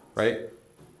 Right?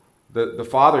 The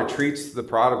father treats the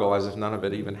prodigal as if none of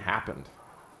it even happened.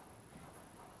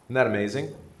 Isn't that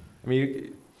amazing? I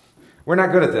mean, we're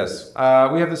not good at this.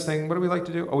 We have this thing, what do we like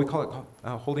to do? Oh, we call it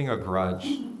holding a grudge.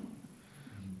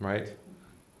 Right?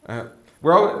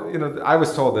 We're all, I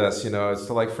was told this, it's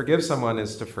to forgive someone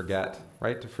is to forget.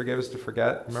 Right? To forgive is to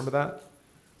forget. Remember that?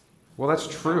 Well, that's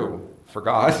true for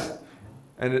God.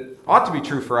 And it ought to be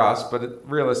true for us, but it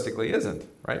realistically isn't.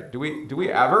 Right? Do we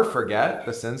ever forget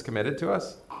the sins committed to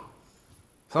us?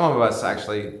 Some of us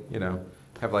actually,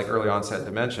 have early onset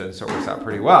dementia, so it works out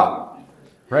pretty well.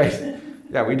 Right?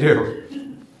 Yeah, we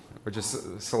do. We're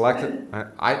just selected.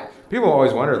 People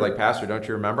always wonder, Pastor, don't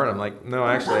you remember? And I'm like, no,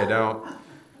 actually I don't.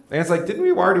 And it's didn't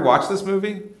we already watch this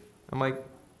movie? I'm like,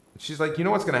 she's like, you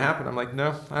know what's going to happen? I'm like,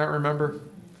 no, I don't remember.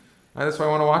 That's why I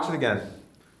want to watch it again.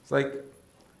 It's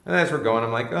and as we're going,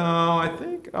 I'm like, nah.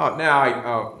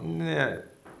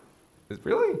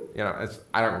 Really?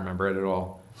 I don't remember it at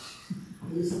all.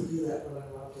 I used to do that when I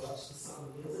wanted to watch The Sound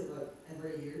of Music,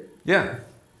 every year. Yeah.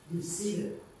 You've seen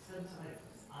it 10 times.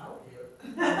 I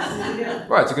don't hear it.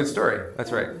 Well, it's a good story.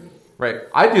 That's right. Right.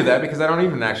 I do that because I don't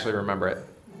even actually remember it.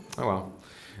 Oh, well.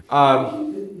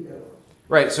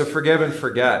 Right, so forgive and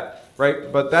forget.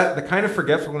 Right? But the kind of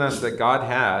forgetfulness that God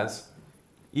has,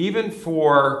 even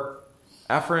for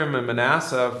Ephraim and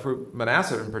Manasseh, for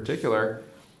Manasseh in particular,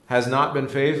 has not been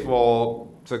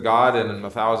faithful to God in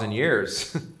 1,000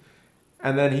 years.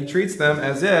 And then he treats them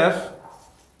as if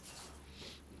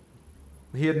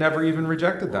he had never even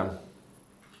rejected them.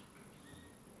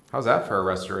 How's that for a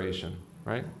restoration,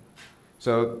 right?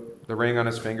 So the ring on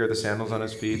his finger, the sandals on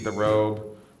his feet, the robe,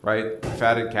 right? The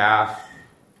fatted calf.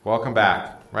 Welcome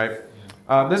back, right?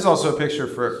 This is also a picture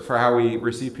for how we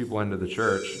receive people into the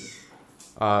church.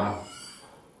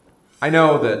 I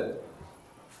know that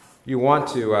you want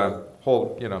to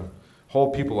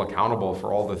hold people accountable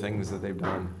for all the things that they've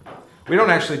done. We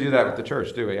don't actually do that with the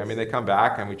church, do we? I mean, they come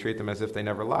back and we treat them as if they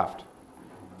never left,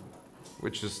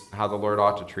 which is how the Lord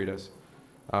ought to treat us.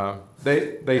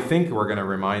 They think we're going to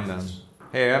remind them,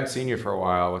 hey, I haven't seen you for a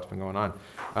while. What's been going on?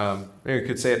 Maybe we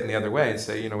could say it in the other way and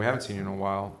say, we haven't seen you in a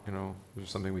while. There's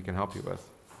something we can help you with,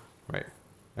 right?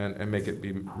 And make it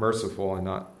be merciful and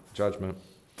not judgment.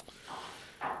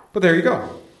 But there you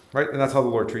go, right? And that's how the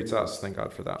Lord treats us. Thank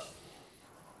God for that.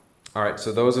 All right,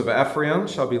 so those of Ephraim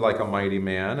shall be like a mighty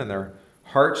man, and their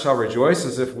heart shall rejoice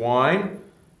as if wine.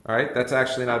 All right, that's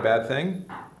actually not a bad thing.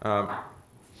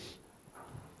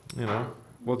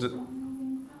 We'll just,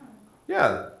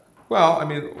 yeah. Well, I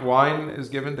mean, wine is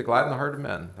given to gladden the heart of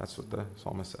men. That's what the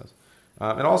psalmist says.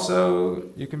 And also,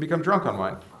 you can become drunk on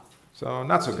wine. So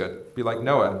not so good. Be like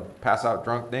Noah and pass out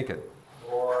drunk naked.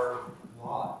 Or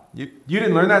Lot. You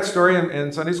didn't learn that story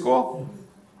in Sunday school?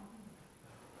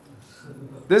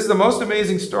 This is the most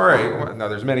amazing story. No,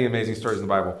 there's many amazing stories in the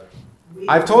Bible.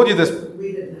 I've told you this.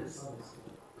 We didn't have Sunday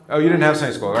school. Oh, you didn't have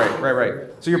Sunday school. Right.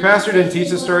 So your pastor didn't teach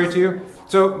this story to you?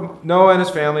 So Noah and his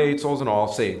family, 8 souls in all,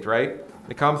 saved, right?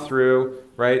 They come through,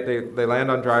 right? They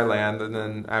land on dry land, and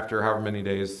then after however many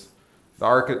days, the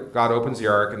ark, God opens the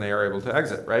ark, and they are able to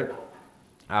exit, right?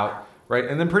 Out, right?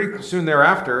 And then pretty soon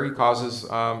thereafter, he causes,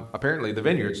 apparently, the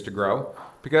vineyards to grow,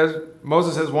 because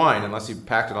Moses has wine, unless he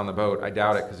packed it on the boat. I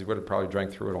doubt it, because he would have probably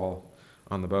drank through it all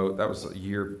on the boat. That was a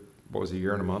year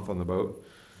and a month on the boat.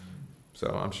 So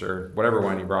I'm sure whatever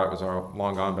wine he brought was all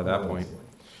long gone by that point.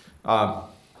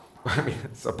 I mean,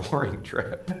 it's a boring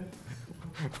trip.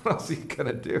 What else are you going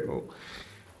to do?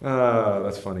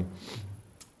 That's funny.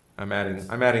 I'm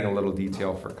adding a little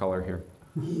detail for color here.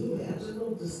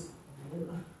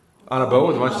 On a boat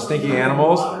with a bunch of stinky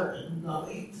animals?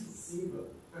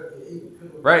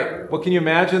 Right. Well, can you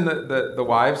imagine the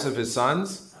wives of his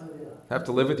sons have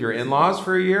to live with your in-laws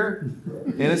for a year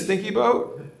in a stinky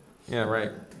boat? Yeah,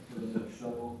 right.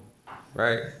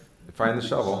 Right. Find the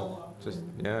shovel.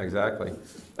 Yeah, exactly.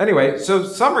 Anyway, so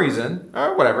some reason,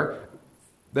 or whatever,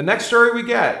 the next story we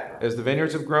get is the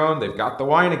vineyards have grown, they've got the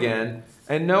wine again,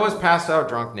 and Noah's passed out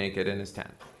drunk naked in his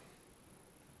tent.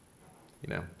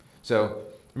 So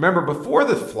remember, before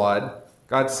the flood,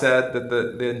 God said that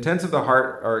the intents of the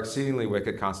heart are exceedingly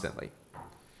wicked constantly.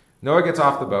 Noah gets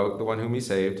off the boat, the one whom he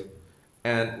saved,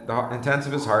 and the intents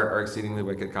of his heart are exceedingly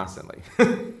wicked constantly.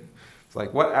 It's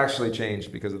like, what actually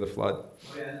changed because of the flood? Oh,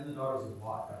 yeah, and then the daughters of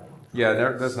Lot. Yeah,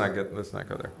 let's not go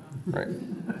there. Right.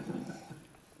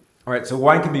 All right, so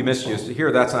wine can be misused.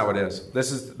 Here, that's not what it is.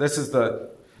 This is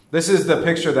This is the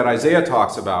picture that Isaiah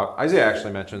talks about. Isaiah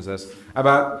actually mentions this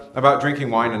about drinking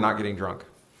wine and not getting drunk,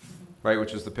 right?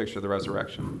 Which is the picture of the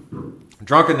resurrection.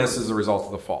 Drunkenness is a result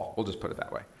of the fall. We'll just put it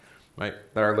that way, right?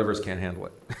 That our livers can't handle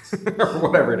it, or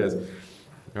whatever it is,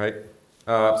 right?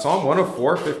 Psalm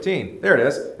 104:15. There it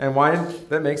is. And wine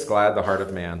that makes glad the heart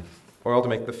of man, oil to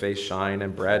make the face shine,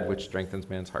 and bread which strengthens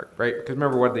man's heart, right? Because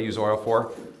remember what they use oil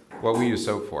for? What we use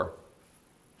soap for.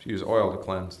 To use oil to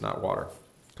cleanse, not water.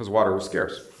 Because water was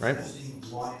scarce, right?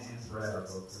 Wine and bread are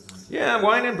both presented. Yeah,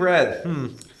 wine and bread.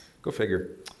 Go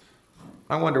figure.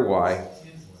 I wonder why.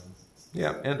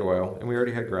 Yeah, and oil. And we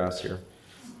already had grass here.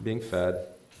 Being fed.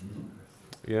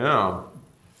 Yeah.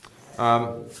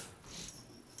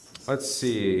 Let's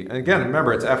see. And again,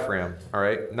 remember, it's Ephraim, all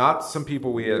right? Not some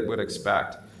people we would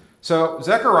expect. So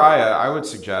Zechariah, I would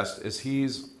suggest, is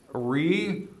he's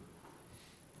reorienting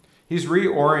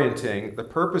the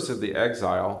purpose of the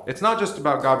exile. It's not just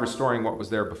about God restoring what was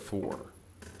there before.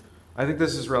 I think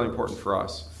this is really important for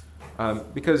us.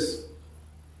 Because,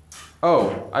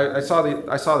 I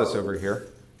saw this over here.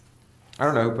 I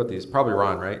don't know who put these. Probably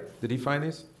Ron, right? Did he find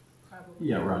these?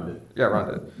 Yeah, Ron did. Yeah, Ron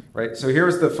did. Right. So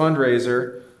here's the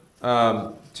fundraiser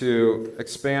to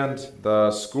expand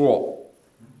the school.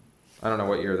 I don't know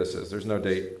what year this is. There's no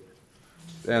date.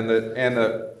 And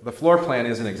the floor plan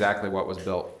isn't exactly what was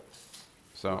built.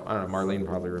 So I don't know. Marlene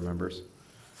probably remembers.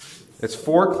 It's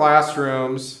 4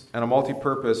 classrooms and a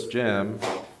multi-purpose gym.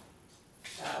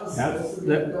 That was That's- supposed to be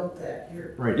that- built that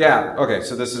year. Right. Yeah. Okay.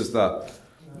 So this is the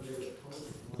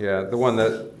one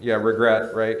that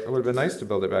regret. Right. It would have been nice to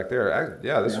build it back there.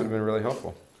 This would have been really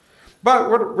helpful. But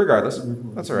regardless,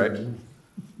 that's all right.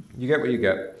 You get what you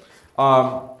get.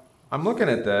 I'm looking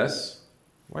at this.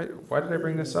 Why did I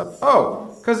bring this up?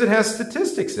 Oh, because it has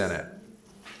statistics in it.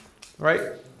 Right?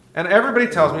 And everybody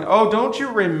tells me, oh, don't you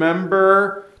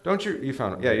remember, you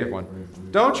found it. Yeah, you have one.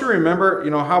 Don't you remember,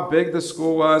 how big the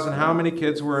school was and how many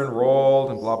kids were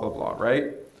enrolled and blah, blah, blah,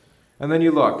 right? And then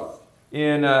you look.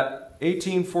 In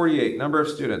 1848, number of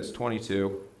students,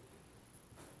 22.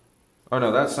 Oh,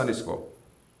 no, that's Sunday school.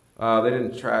 They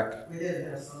didn't track. We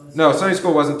didn't have Sunday. No, Sunday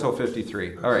school wasn't until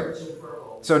 53. All right.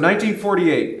 So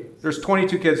 1948, there's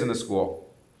 22 kids in the school,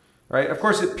 right? Of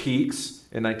course, it peaks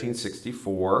in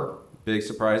 1964. Big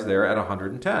surprise there at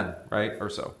 110, right, or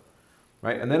so,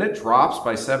 right? And then it drops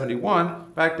by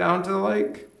 71 back down to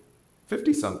like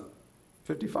 50-something,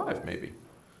 55 maybe,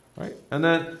 right? And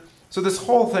then, so this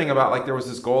whole thing about like there was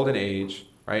this golden age,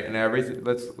 right? And everything.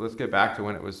 Let's get back to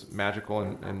when it was magical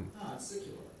and It's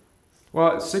secular.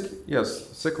 well,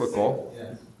 cyclical,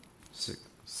 Yeah.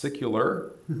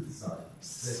 secular, Sorry.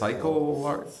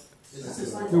 cycle.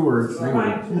 Two words.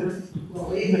 Well,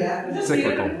 way back.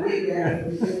 Cyclical. Way back,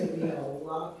 we did, a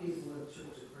lot of people in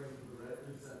church according to the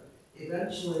records that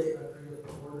eventually, I forget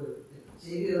the order,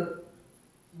 Xavier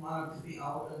wanted to be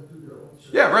out and do their own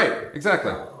church. Yeah, right,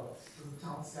 exactly. The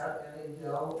town Scott and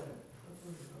Adele and.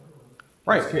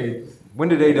 Right. Okay. When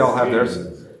did Adele have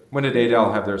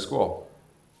their school?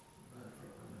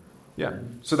 Yeah.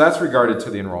 So that's regarded to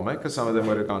the enrollment because some of them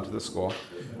would have gone to the school.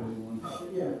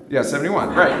 Yeah. Yeah,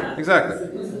 71. Right. Exactly.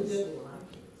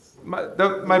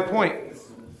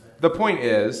 The point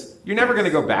is, you're never going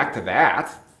to go back to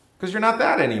that because you're not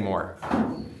that anymore.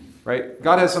 Right?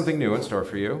 God has something new in store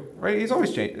for you. Right? He's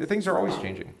always changing. Things are always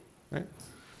changing. Right?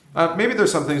 Maybe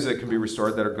there's some things that can be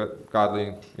restored that are good,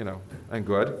 godly, and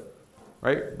good.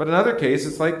 Right? But in other case,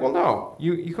 it's like, well, no.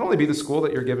 You can only be the school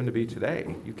that you're given to be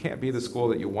today. You can't be the school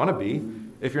that you want to be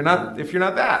if you're not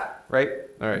that. Right?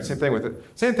 All right. Same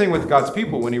thing with God's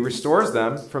people. When He restores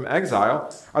them from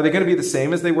exile, are they going to be the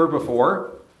same as they were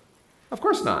before? Of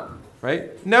course not.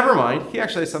 Right? Never mind. He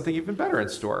actually has something even better in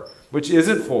store, which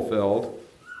isn't fulfilled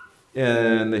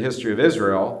in the history of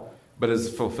Israel, but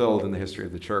is fulfilled in the history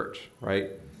of the church.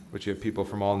 Right? Which you have people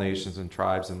from all nations and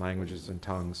tribes and languages and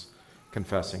tongues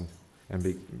confessing and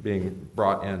being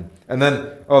brought in. And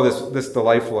then, this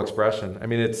delightful expression. I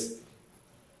mean, it's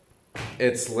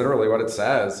literally what it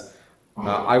says.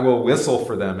 I will whistle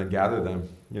for them and gather them.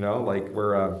 Like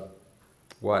we're,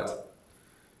 what?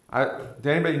 Did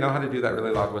anybody know how to do that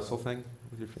really loud whistle thing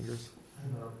with your fingers?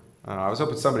 I was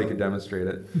hoping somebody could demonstrate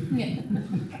it.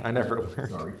 I never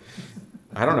learned. Sorry.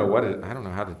 I don't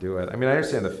know how to do it. I mean, I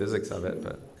understand the physics of it,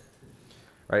 but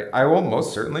right. I will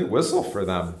most certainly whistle for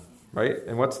them. Right?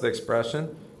 And what's the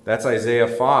expression? That's Isaiah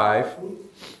 5.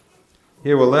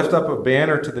 He will lift up a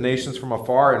banner to the nations from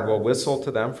afar and will whistle to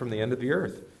them from the end of the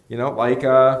earth. Like,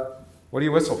 what do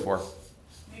you whistle for?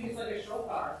 Maybe it's like a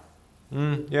shofar.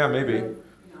 Yeah, maybe.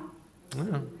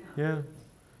 Yeah.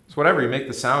 It's whatever. You make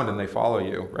the sound and they follow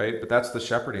you, right? But that's the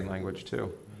shepherding language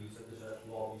too. When you said the church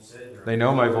wall, said They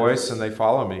know my voice and they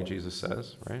follow me, Jesus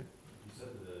says, right? You said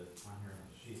that I'm hearing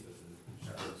the sheep, but the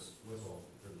shepherd's whistle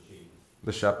for the sheep.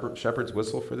 The shepherd's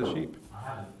whistle for the sheep. I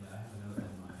have a note in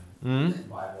my Hmm?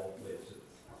 Bible which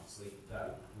sleep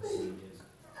that whistling is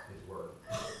his word.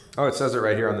 Oh, it says it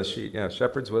right here on the sheet. Yeah,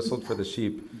 shepherds whistled for the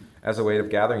sheep as a way of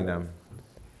gathering them.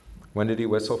 When did he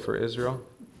whistle for Israel?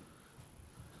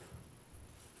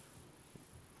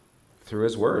 Through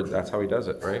his word. That's how he does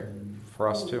it, right? For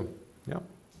us too. Yeah.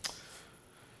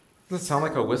 Does it sound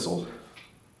like a whistle?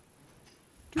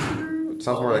 It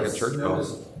sounds more like a church bell.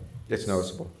 It's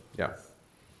noticeable. Yeah.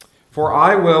 For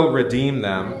I will redeem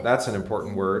them. That's an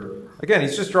important word. Again,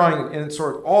 he's just drawing in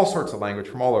all sorts of language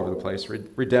from all over the place.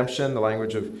 Redemption, the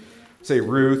language of, say,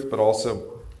 Ruth, but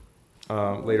also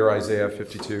later Isaiah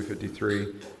 52, 53.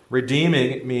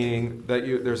 Redeeming, meaning that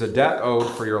there's a debt owed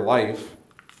for your life,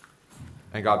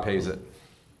 and God pays it.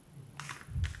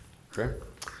 Okay?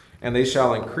 And they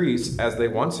shall increase as they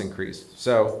once increased.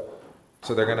 So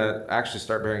they're going to actually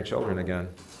start bearing children again,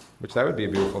 which that would be a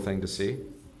beautiful thing to see.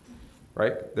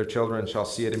 Right? Their children shall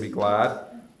see it and be glad.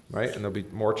 Right? And there'll be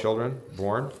more children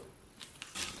born.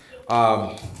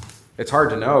 It's hard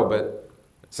to know, but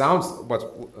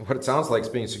what it sounds like is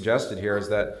being suggested here is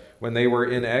that when they were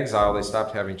in exile, they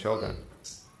stopped having children.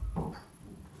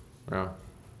 Yeah.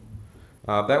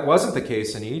 That wasn't the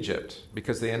case in Egypt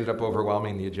because they ended up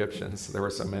overwhelming the Egyptians. There were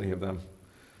so many of them.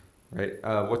 Right?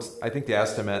 I think the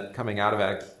estimate coming out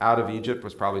of Egypt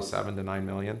was probably 7 to 9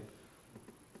 million.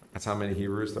 That's how many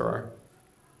Hebrews there are.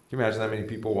 Can you imagine that many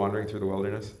people wandering through the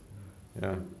wilderness?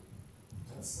 Yeah.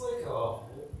 That's like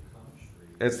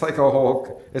a whole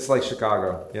country. It's like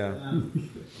Chicago. Yeah.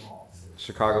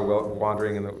 Chicago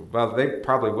wandering they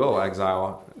probably will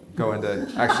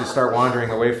actually start wandering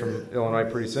away from Illinois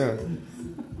pretty soon.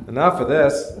 Enough of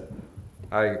this.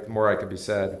 More I could be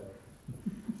said.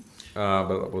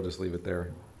 But we'll just leave it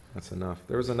there. That's enough.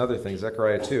 There was another thing,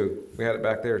 Zechariah 2. We had it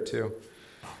back there too.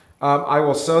 I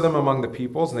will sow them among the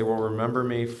peoples, and they will remember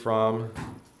me from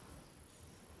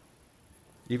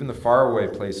even the faraway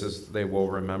places. They will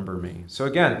remember me. So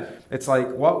again, it's like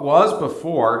what was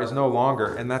before is no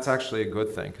longer, and that's actually a good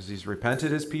thing because he's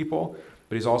repented his people,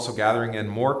 but he's also gathering in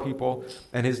more people.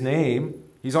 And his name,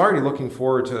 he's already looking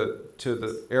forward to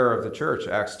the era of the church,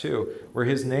 Acts 2, where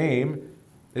his name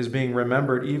is being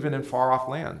remembered even in far-off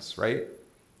lands, right?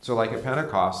 So like at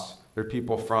Pentecost, there are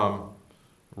people from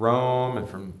Rome and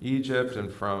from Egypt and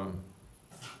from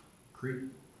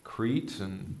Crete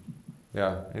and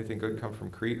anything good come from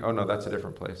Crete? Oh no, that's a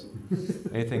different place.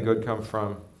 Anything good come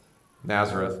from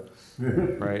Nazareth,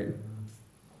 right?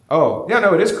 Oh, yeah,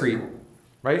 no, it is Crete,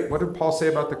 right? What did Paul say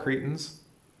about the Cretans?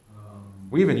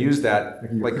 We even use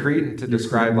that, like Cretan, to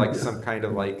describe like some kind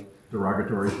of like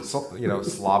derogatory,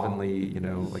 slovenly,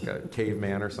 like a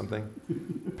caveman or something.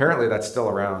 Apparently that's still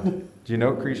around. Do you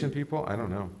know Cretan people? I don't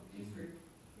know. He's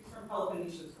from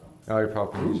Peloponnese. Oh, you're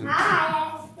Peloponnesian.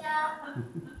 I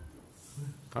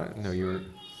didn't know you were.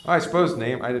 Oh, I suppose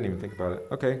name. I didn't even think about it.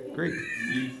 Okay, great.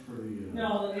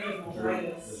 No, the name is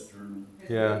Mobritus.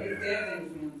 Yeah. His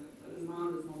dad's name is Manzik, but his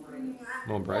mom is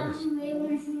Mobritus.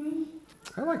 Mobritus.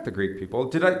 I like the Greek people.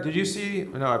 Did you see?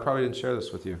 No, I probably didn't share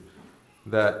this with you.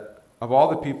 That of all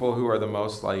the people who are the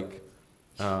most like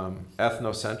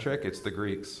ethnocentric, it's the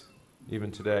Greeks.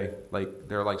 Even today, like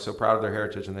they're like so proud of their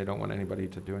heritage and they don't want anybody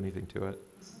to do anything to it.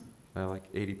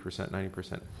 Like 80%,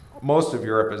 90%. Most of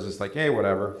Europe is just like, hey,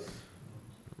 whatever,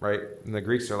 right? And the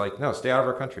Greeks are like, no, stay out of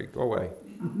our country, go away.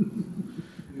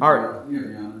 All right.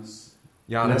 Giannis.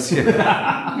 Giannis,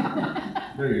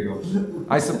 yeah. There you go.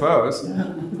 I suppose.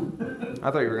 I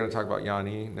thought you were going to talk about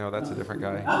Yanni. No, that's a different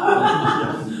guy.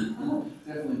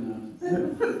 Definitely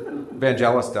not.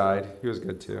 Vangelis died. He was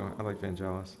good too. I like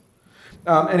Vangelis.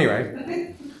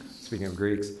 Anyway, speaking of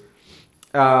Greeks.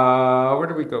 Where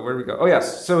do we go? Oh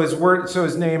yes. So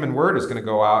his name and word is going to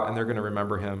go out, and they're going to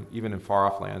remember him even in far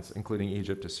off lands, including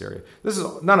Egypt, Assyria.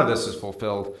 None of this is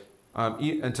fulfilled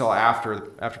until after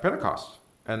Pentecost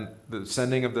and the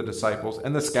sending of the disciples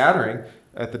and the scattering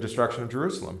at the destruction of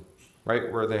Jerusalem,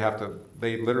 right? Where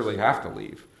they literally have to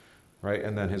leave, right?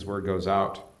 And then his word goes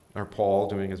out, or Paul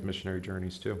doing his missionary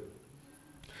journeys too.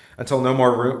 Until no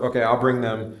more room. Okay, I'll bring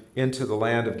them into the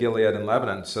land of Gilead and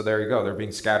Lebanon. So there you go. They're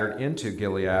being scattered into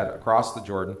Gilead, across the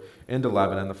Jordan, into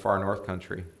Lebanon, the far north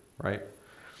country, right?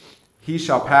 He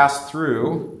shall pass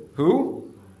through,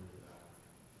 who?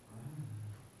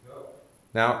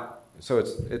 Now, so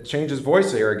it changes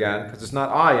voice here again, because it's not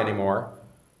I anymore.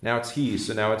 Now it's he.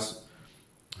 So now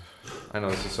I know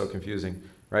this is so confusing,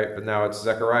 right? But now it's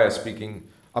Zechariah speaking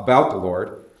about the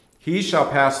Lord. He shall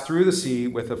pass through the sea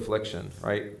with affliction,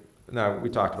 right? Now, we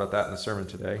talked about that in the sermon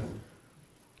today.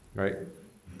 right?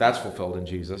 That's fulfilled in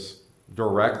Jesus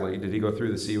directly. Did he go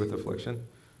through the sea with affliction?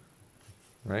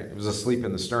 Right? He was asleep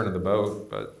in the stern of the boat,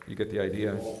 but you get the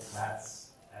idea. Well,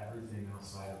 that's everything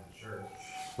outside of the church.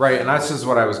 Right, and that's just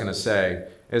what I was going to say,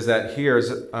 is that here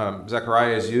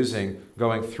Zechariah is using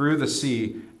going through the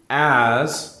sea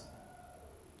as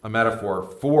a metaphor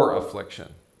for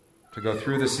affliction. To go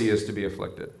through the sea is to be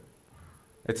afflicted.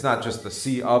 It's not just the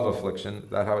sea of affliction, is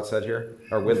that how it's said here?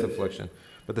 Or with affliction.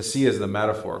 But the sea is the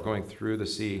metaphor, going through the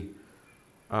sea.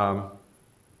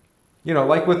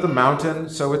 Like with the mountain,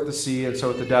 so with the sea, and so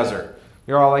with the desert.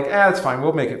 You're all like, it's fine,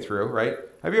 we'll make it through, right?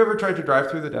 Have you ever tried to drive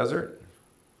through the desert?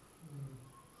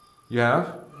 You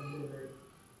have?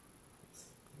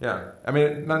 Yeah. I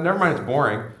mean, never mind it's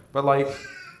boring, but like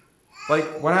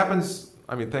what happens,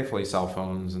 I mean, thankfully cell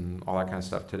phones and all that kind of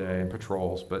stuff today and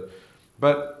patrols, but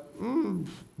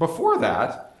before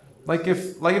that, like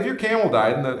if your camel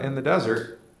died in the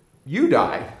desert, you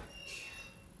die.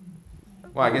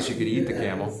 Well, I guess you could eat the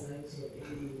camel.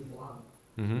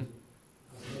 Mm-hmm.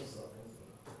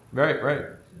 Right.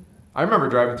 I remember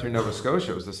driving through Nova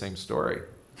Scotia. It was the same story.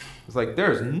 It's like,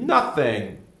 there's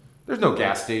nothing. There's no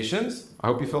gas stations. I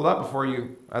hope you filled up before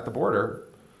you at the border.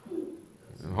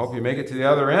 I hope you make it to the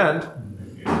other end.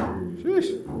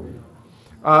 Sheesh.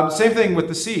 Same thing with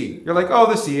the sea. You're like,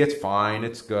 the sea, it's fine,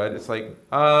 it's good. It's like,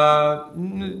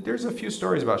 there's a few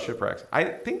stories about shipwrecks. I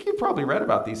think you probably read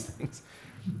about these things.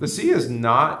 The sea is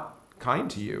not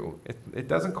kind to you. It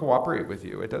doesn't cooperate with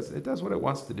you. It does what it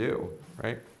wants to do,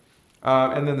 right?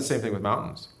 And then the same thing with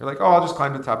mountains. You're like, I'll just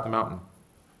climb to the top of the mountain.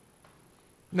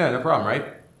 No problem, right?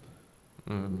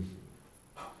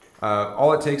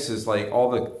 All it takes is like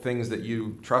all the things that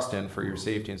you trust in for your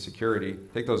safety and security.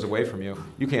 Take those away from you.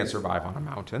 You can't survive on a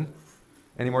mountain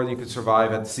any more than you can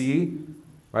survive at sea,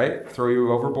 right? Throw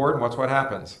you overboard, and what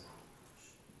happens?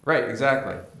 Right,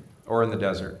 exactly. Or in the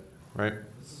desert, right?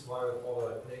 This is why with all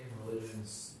the pagan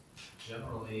religions,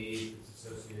 generally it's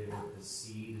associated with the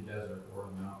sea, the desert, or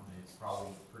the mountain. It's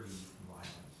probably pretty violent.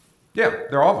 Yeah,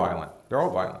 they're all violent.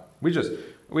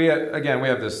 We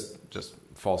have this just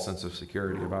false sense of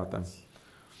security about them.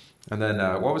 And then,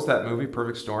 what was that movie,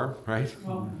 Perfect Storm, right?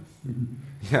 Well,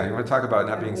 Yeah, you want to talk about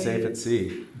not being safe at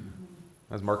sea.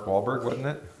 That was Mark Wahlberg, wasn't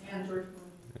it? and George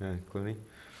Yeah, Clooney.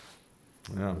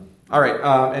 Yeah. All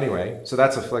right, anyway, so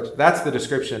that's affliction. That's the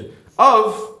description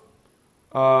of,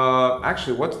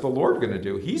 actually, what's the Lord going to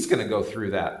do? He's going to go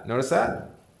through that. Notice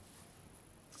that?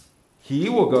 He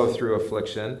will go through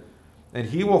affliction, and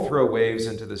he will throw waves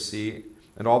into the sea,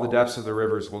 and all the depths of the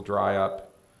rivers will dry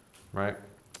up, right?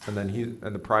 And then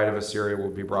the pride of Assyria will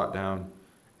be brought down,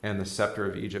 and the scepter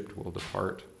of Egypt will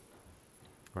depart,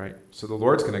 right? So the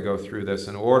Lord's going to go through this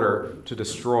in order to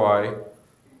destroy.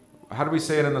 How do we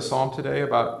say it in the Psalm today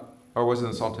about, or was it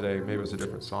in the Psalm today? Maybe it was a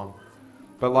different Psalm.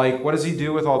 But like, what does he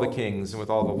do with all the kings and with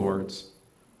all the lords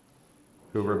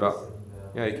who rebel?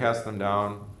 Yeah, he casts them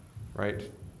down, right?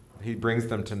 He brings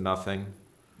them to nothing.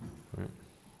 Right?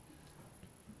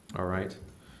 All right.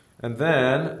 And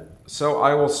then, so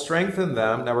I will strengthen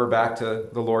them. Now we're back to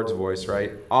the Lord's voice,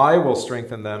 right? I will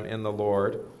strengthen them in the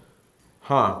Lord.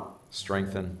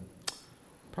 Strengthen.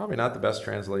 Probably not the best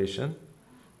translation.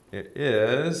 It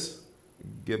is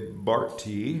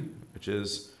Gibarti, which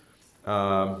is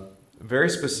very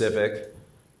specific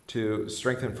to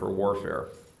strengthen for warfare.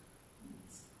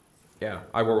 Yeah,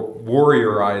 I will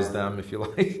warriorize them, if you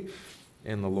like,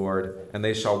 in the Lord, and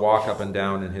they shall walk up and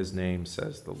down in his name,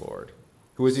 says the Lord.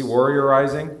 Who is he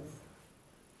warriorizing?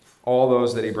 All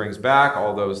those that he brings back,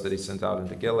 all those that he sent out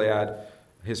into Gilead,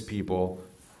 his people,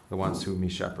 the ones whom he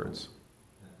shepherds.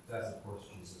 That's, of course,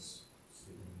 Jesus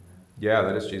speaking there. Yeah,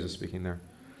 that is Jesus speaking there.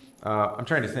 I'm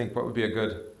trying to think what would be a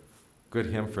good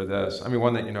hymn for this. I mean,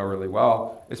 one that you know really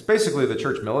well. It's basically the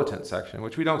church militant section,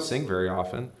 which we don't sing very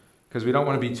often because we don't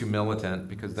want to be too militant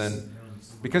then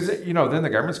the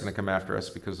government's going to come after us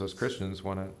because those Christians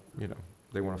want to,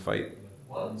 they want to fight.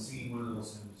 Well, and see one of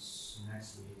those hymns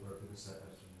next week or for the second.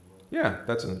 Yeah,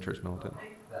 that's in the church militant.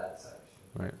 That section.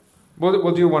 Right.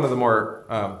 We'll do one of the more,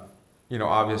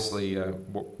 obviously,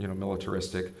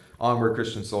 militaristic Onward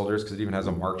Christian Soldiers, because it even has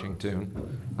a marching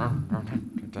tune.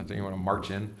 You want to march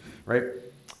in, right?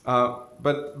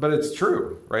 But it's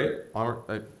true, right?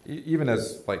 Even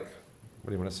as, like, what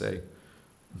do you want to say?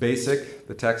 Basic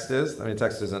the text is. I mean, the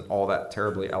text isn't all that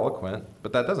terribly eloquent,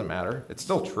 but that doesn't matter. It's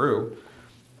still true.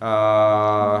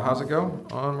 How's it go?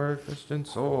 Onward Christian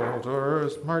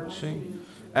soldiers marching.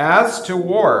 As to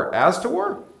war. As to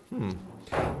war?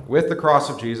 With the cross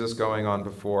of Jesus going on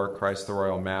before, Christ the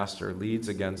royal master leads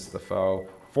against the foe.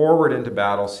 Forward into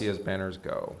battle, see his banners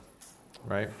go.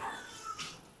 Right?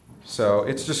 So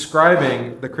it's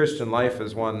describing the Christian life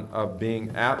as one of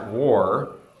being at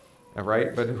war,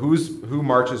 right? But who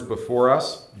marches before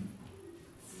us?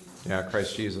 Yeah,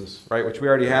 Christ Jesus, right? Which we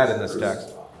already had in this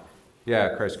text.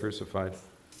 Yeah, Christ crucified.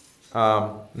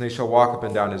 And they shall walk up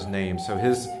and down his name. So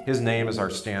his name is our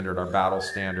standard, our battle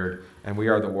standard, and we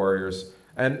are the warriors.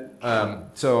 And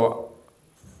so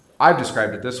I've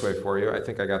described it this way for you. I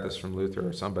think I got this from Luther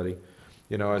or somebody.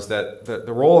 Is that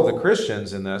the role of the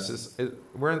Christians in this is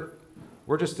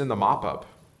we're just in the mop-up.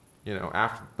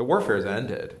 After the warfare's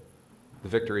ended, the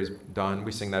victory is done.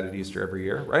 We sing that at Easter every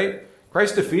year, right?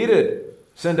 Christ defeated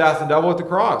sin, death, and devil at the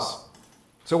cross.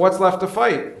 So what's left to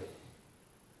fight?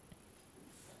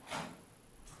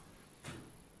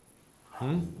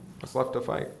 What's left to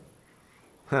fight?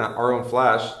 Our own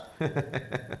flesh.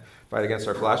 Fight against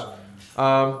our flesh.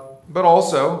 But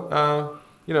also,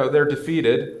 they're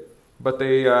defeated. But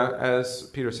they, as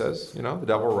Peter says, the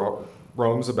devil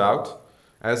roams about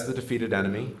as the defeated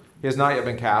enemy. He has not yet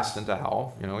been cast into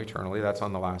hell, eternally. That's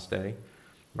on the last day,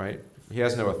 right? He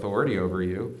has no authority over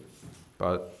you,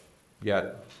 but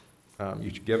yet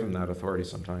you should give him that authority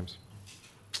sometimes.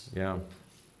 Yeah.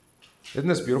 Isn't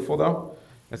this beautiful, though?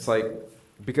 It's like,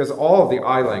 because all of the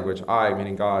I language, I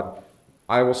meaning God,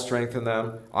 I will strengthen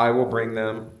them, I will bring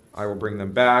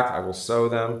them back, I will sow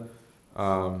them.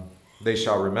 They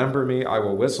shall remember me, I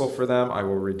will whistle for them, I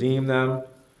will redeem them.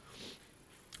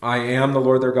 I am the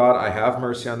Lord their God, I have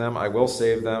mercy on them, I will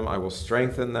save them, I will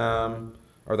strengthen them,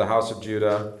 or the house of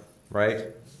Judah, right?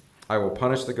 I will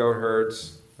punish the goat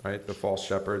herds, right? The false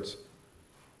shepherds,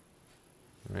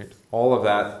 right? All of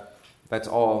that, that's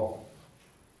all,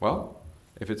 well,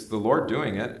 if it's the Lord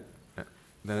doing it,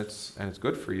 then it's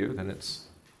good for you, then it's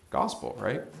gospel,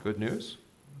 right? Good news.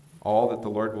 All that the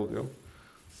Lord will do.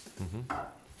 Mm-hmm.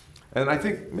 And I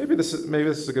think maybe this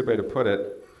is a good way to put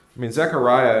it. I mean,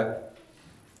 Zechariah,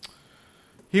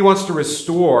 he wants to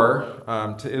restore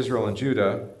to Israel and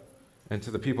Judah and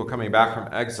to the people coming back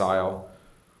from exile.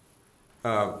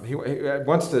 He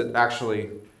wants to actually,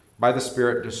 by the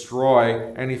Spirit,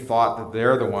 destroy any thought that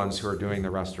they're the ones who are doing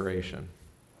the restoration.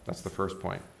 That's the first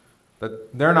point.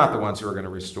 That they're not the ones who are going to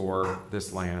restore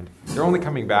this land. They're only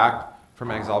coming back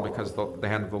from exile because the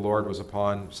hand of the Lord was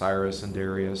upon Cyrus and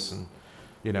Darius, and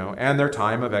their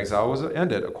time of exile was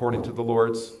ended according to the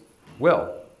Lord's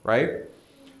will, right?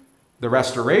 The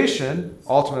restoration,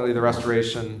 ultimately the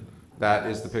restoration that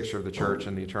is the picture of the church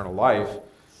and the eternal life,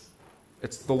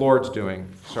 it's the Lord's doing,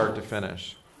 start to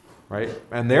finish, right?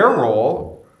 And their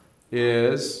role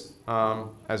is,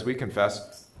 as we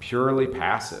confess, purely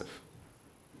passive.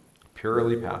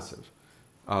 Purely passive.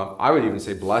 I would even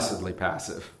say blessedly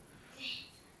passive.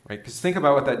 Right? Because think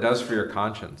about what that does for your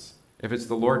conscience. If it's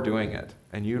the Lord doing it,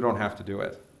 and you don't have to do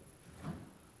it.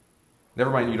 Never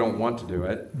mind, you don't want to do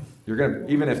it. You're going to,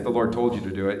 even if the Lord told you to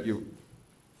do it, you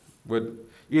would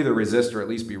either resist or at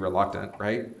least be reluctant,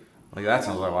 right? Like, that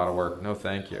sounds like a lot of work. No,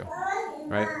 thank you.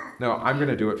 Right? No, I'm going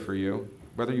to do it for you,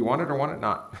 whether you want it or want it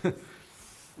not.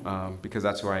 Because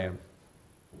that's who I am.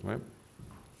 Right?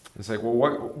 It's like, well,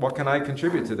 what can I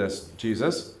contribute to this,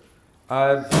 Jesus?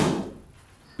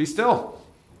 Be still,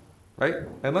 right?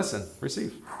 And listen,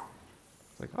 receive.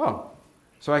 It's like, oh,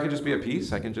 so I can just be at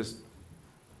peace? I can just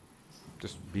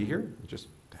be here? Just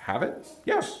have it?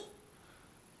 Yes.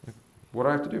 What do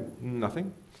I have to do?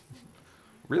 Nothing.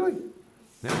 Really?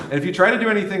 Yeah. And if you try to do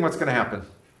anything, what's going to happen?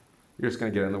 You're just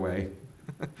going to get in the way.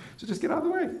 So just get out of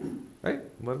the way, right?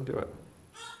 Let him do it.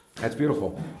 That's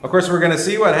beautiful. Of course, we're going to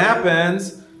see what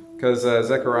happens. Because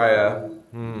Zechariah,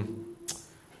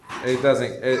 it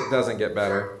doesn't get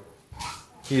better.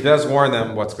 He does warn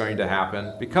them what's going to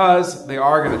happen because they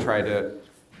are going to try to.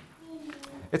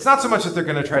 It's not so much that they're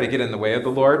going to try to get in the way of the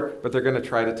Lord, but they're going to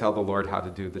try to tell the Lord how to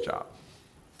do the job.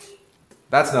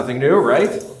 That's nothing new,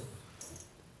 right?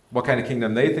 What kind of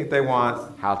kingdom they think they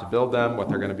want, how to build them, what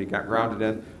they're going to be grounded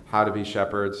in, how to be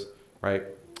shepherds, right?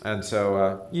 And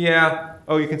so,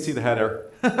 you can see the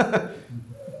header.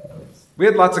 We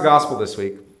had lots of gospel this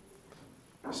week,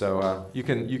 so you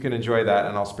can enjoy that,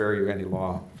 and I'll spare you any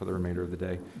law for the remainder of the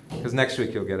day, because next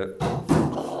week you'll get it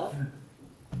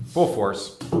full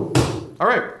force. All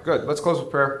right, good. Let's close with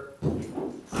prayer.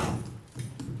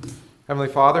 Heavenly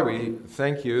Father, we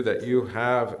thank you that you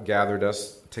have gathered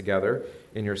us together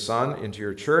in your Son, into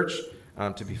your church,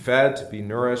 to be fed, to be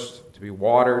nourished, to be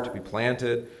watered, to be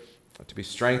planted, to be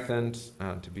strengthened,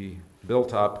 to be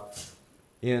built up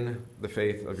in the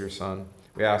faith of your Son.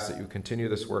 We ask that you continue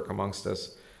this work amongst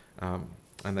us, and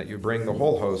that you bring the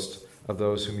whole host of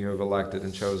those whom you have elected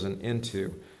and chosen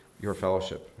into your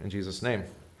fellowship. In Jesus' name,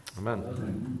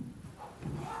 amen.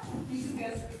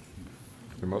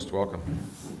 You're most welcome.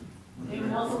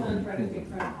 And also gonna try to take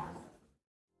credit.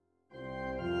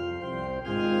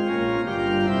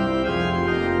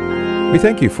 We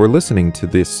thank you for listening to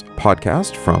this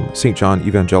podcast from St. John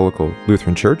Evangelical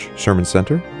Lutheran Church Sherman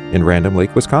Center in Random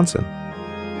Lake, Wisconsin.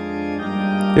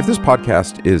 If this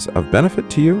podcast is of benefit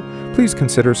to you, please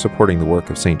consider supporting the work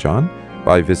of St. John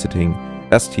by visiting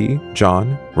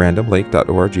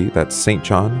stjohnrandomlake.org. That's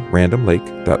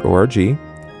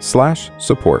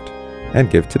stjohnrandomlake.org/support and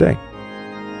give today.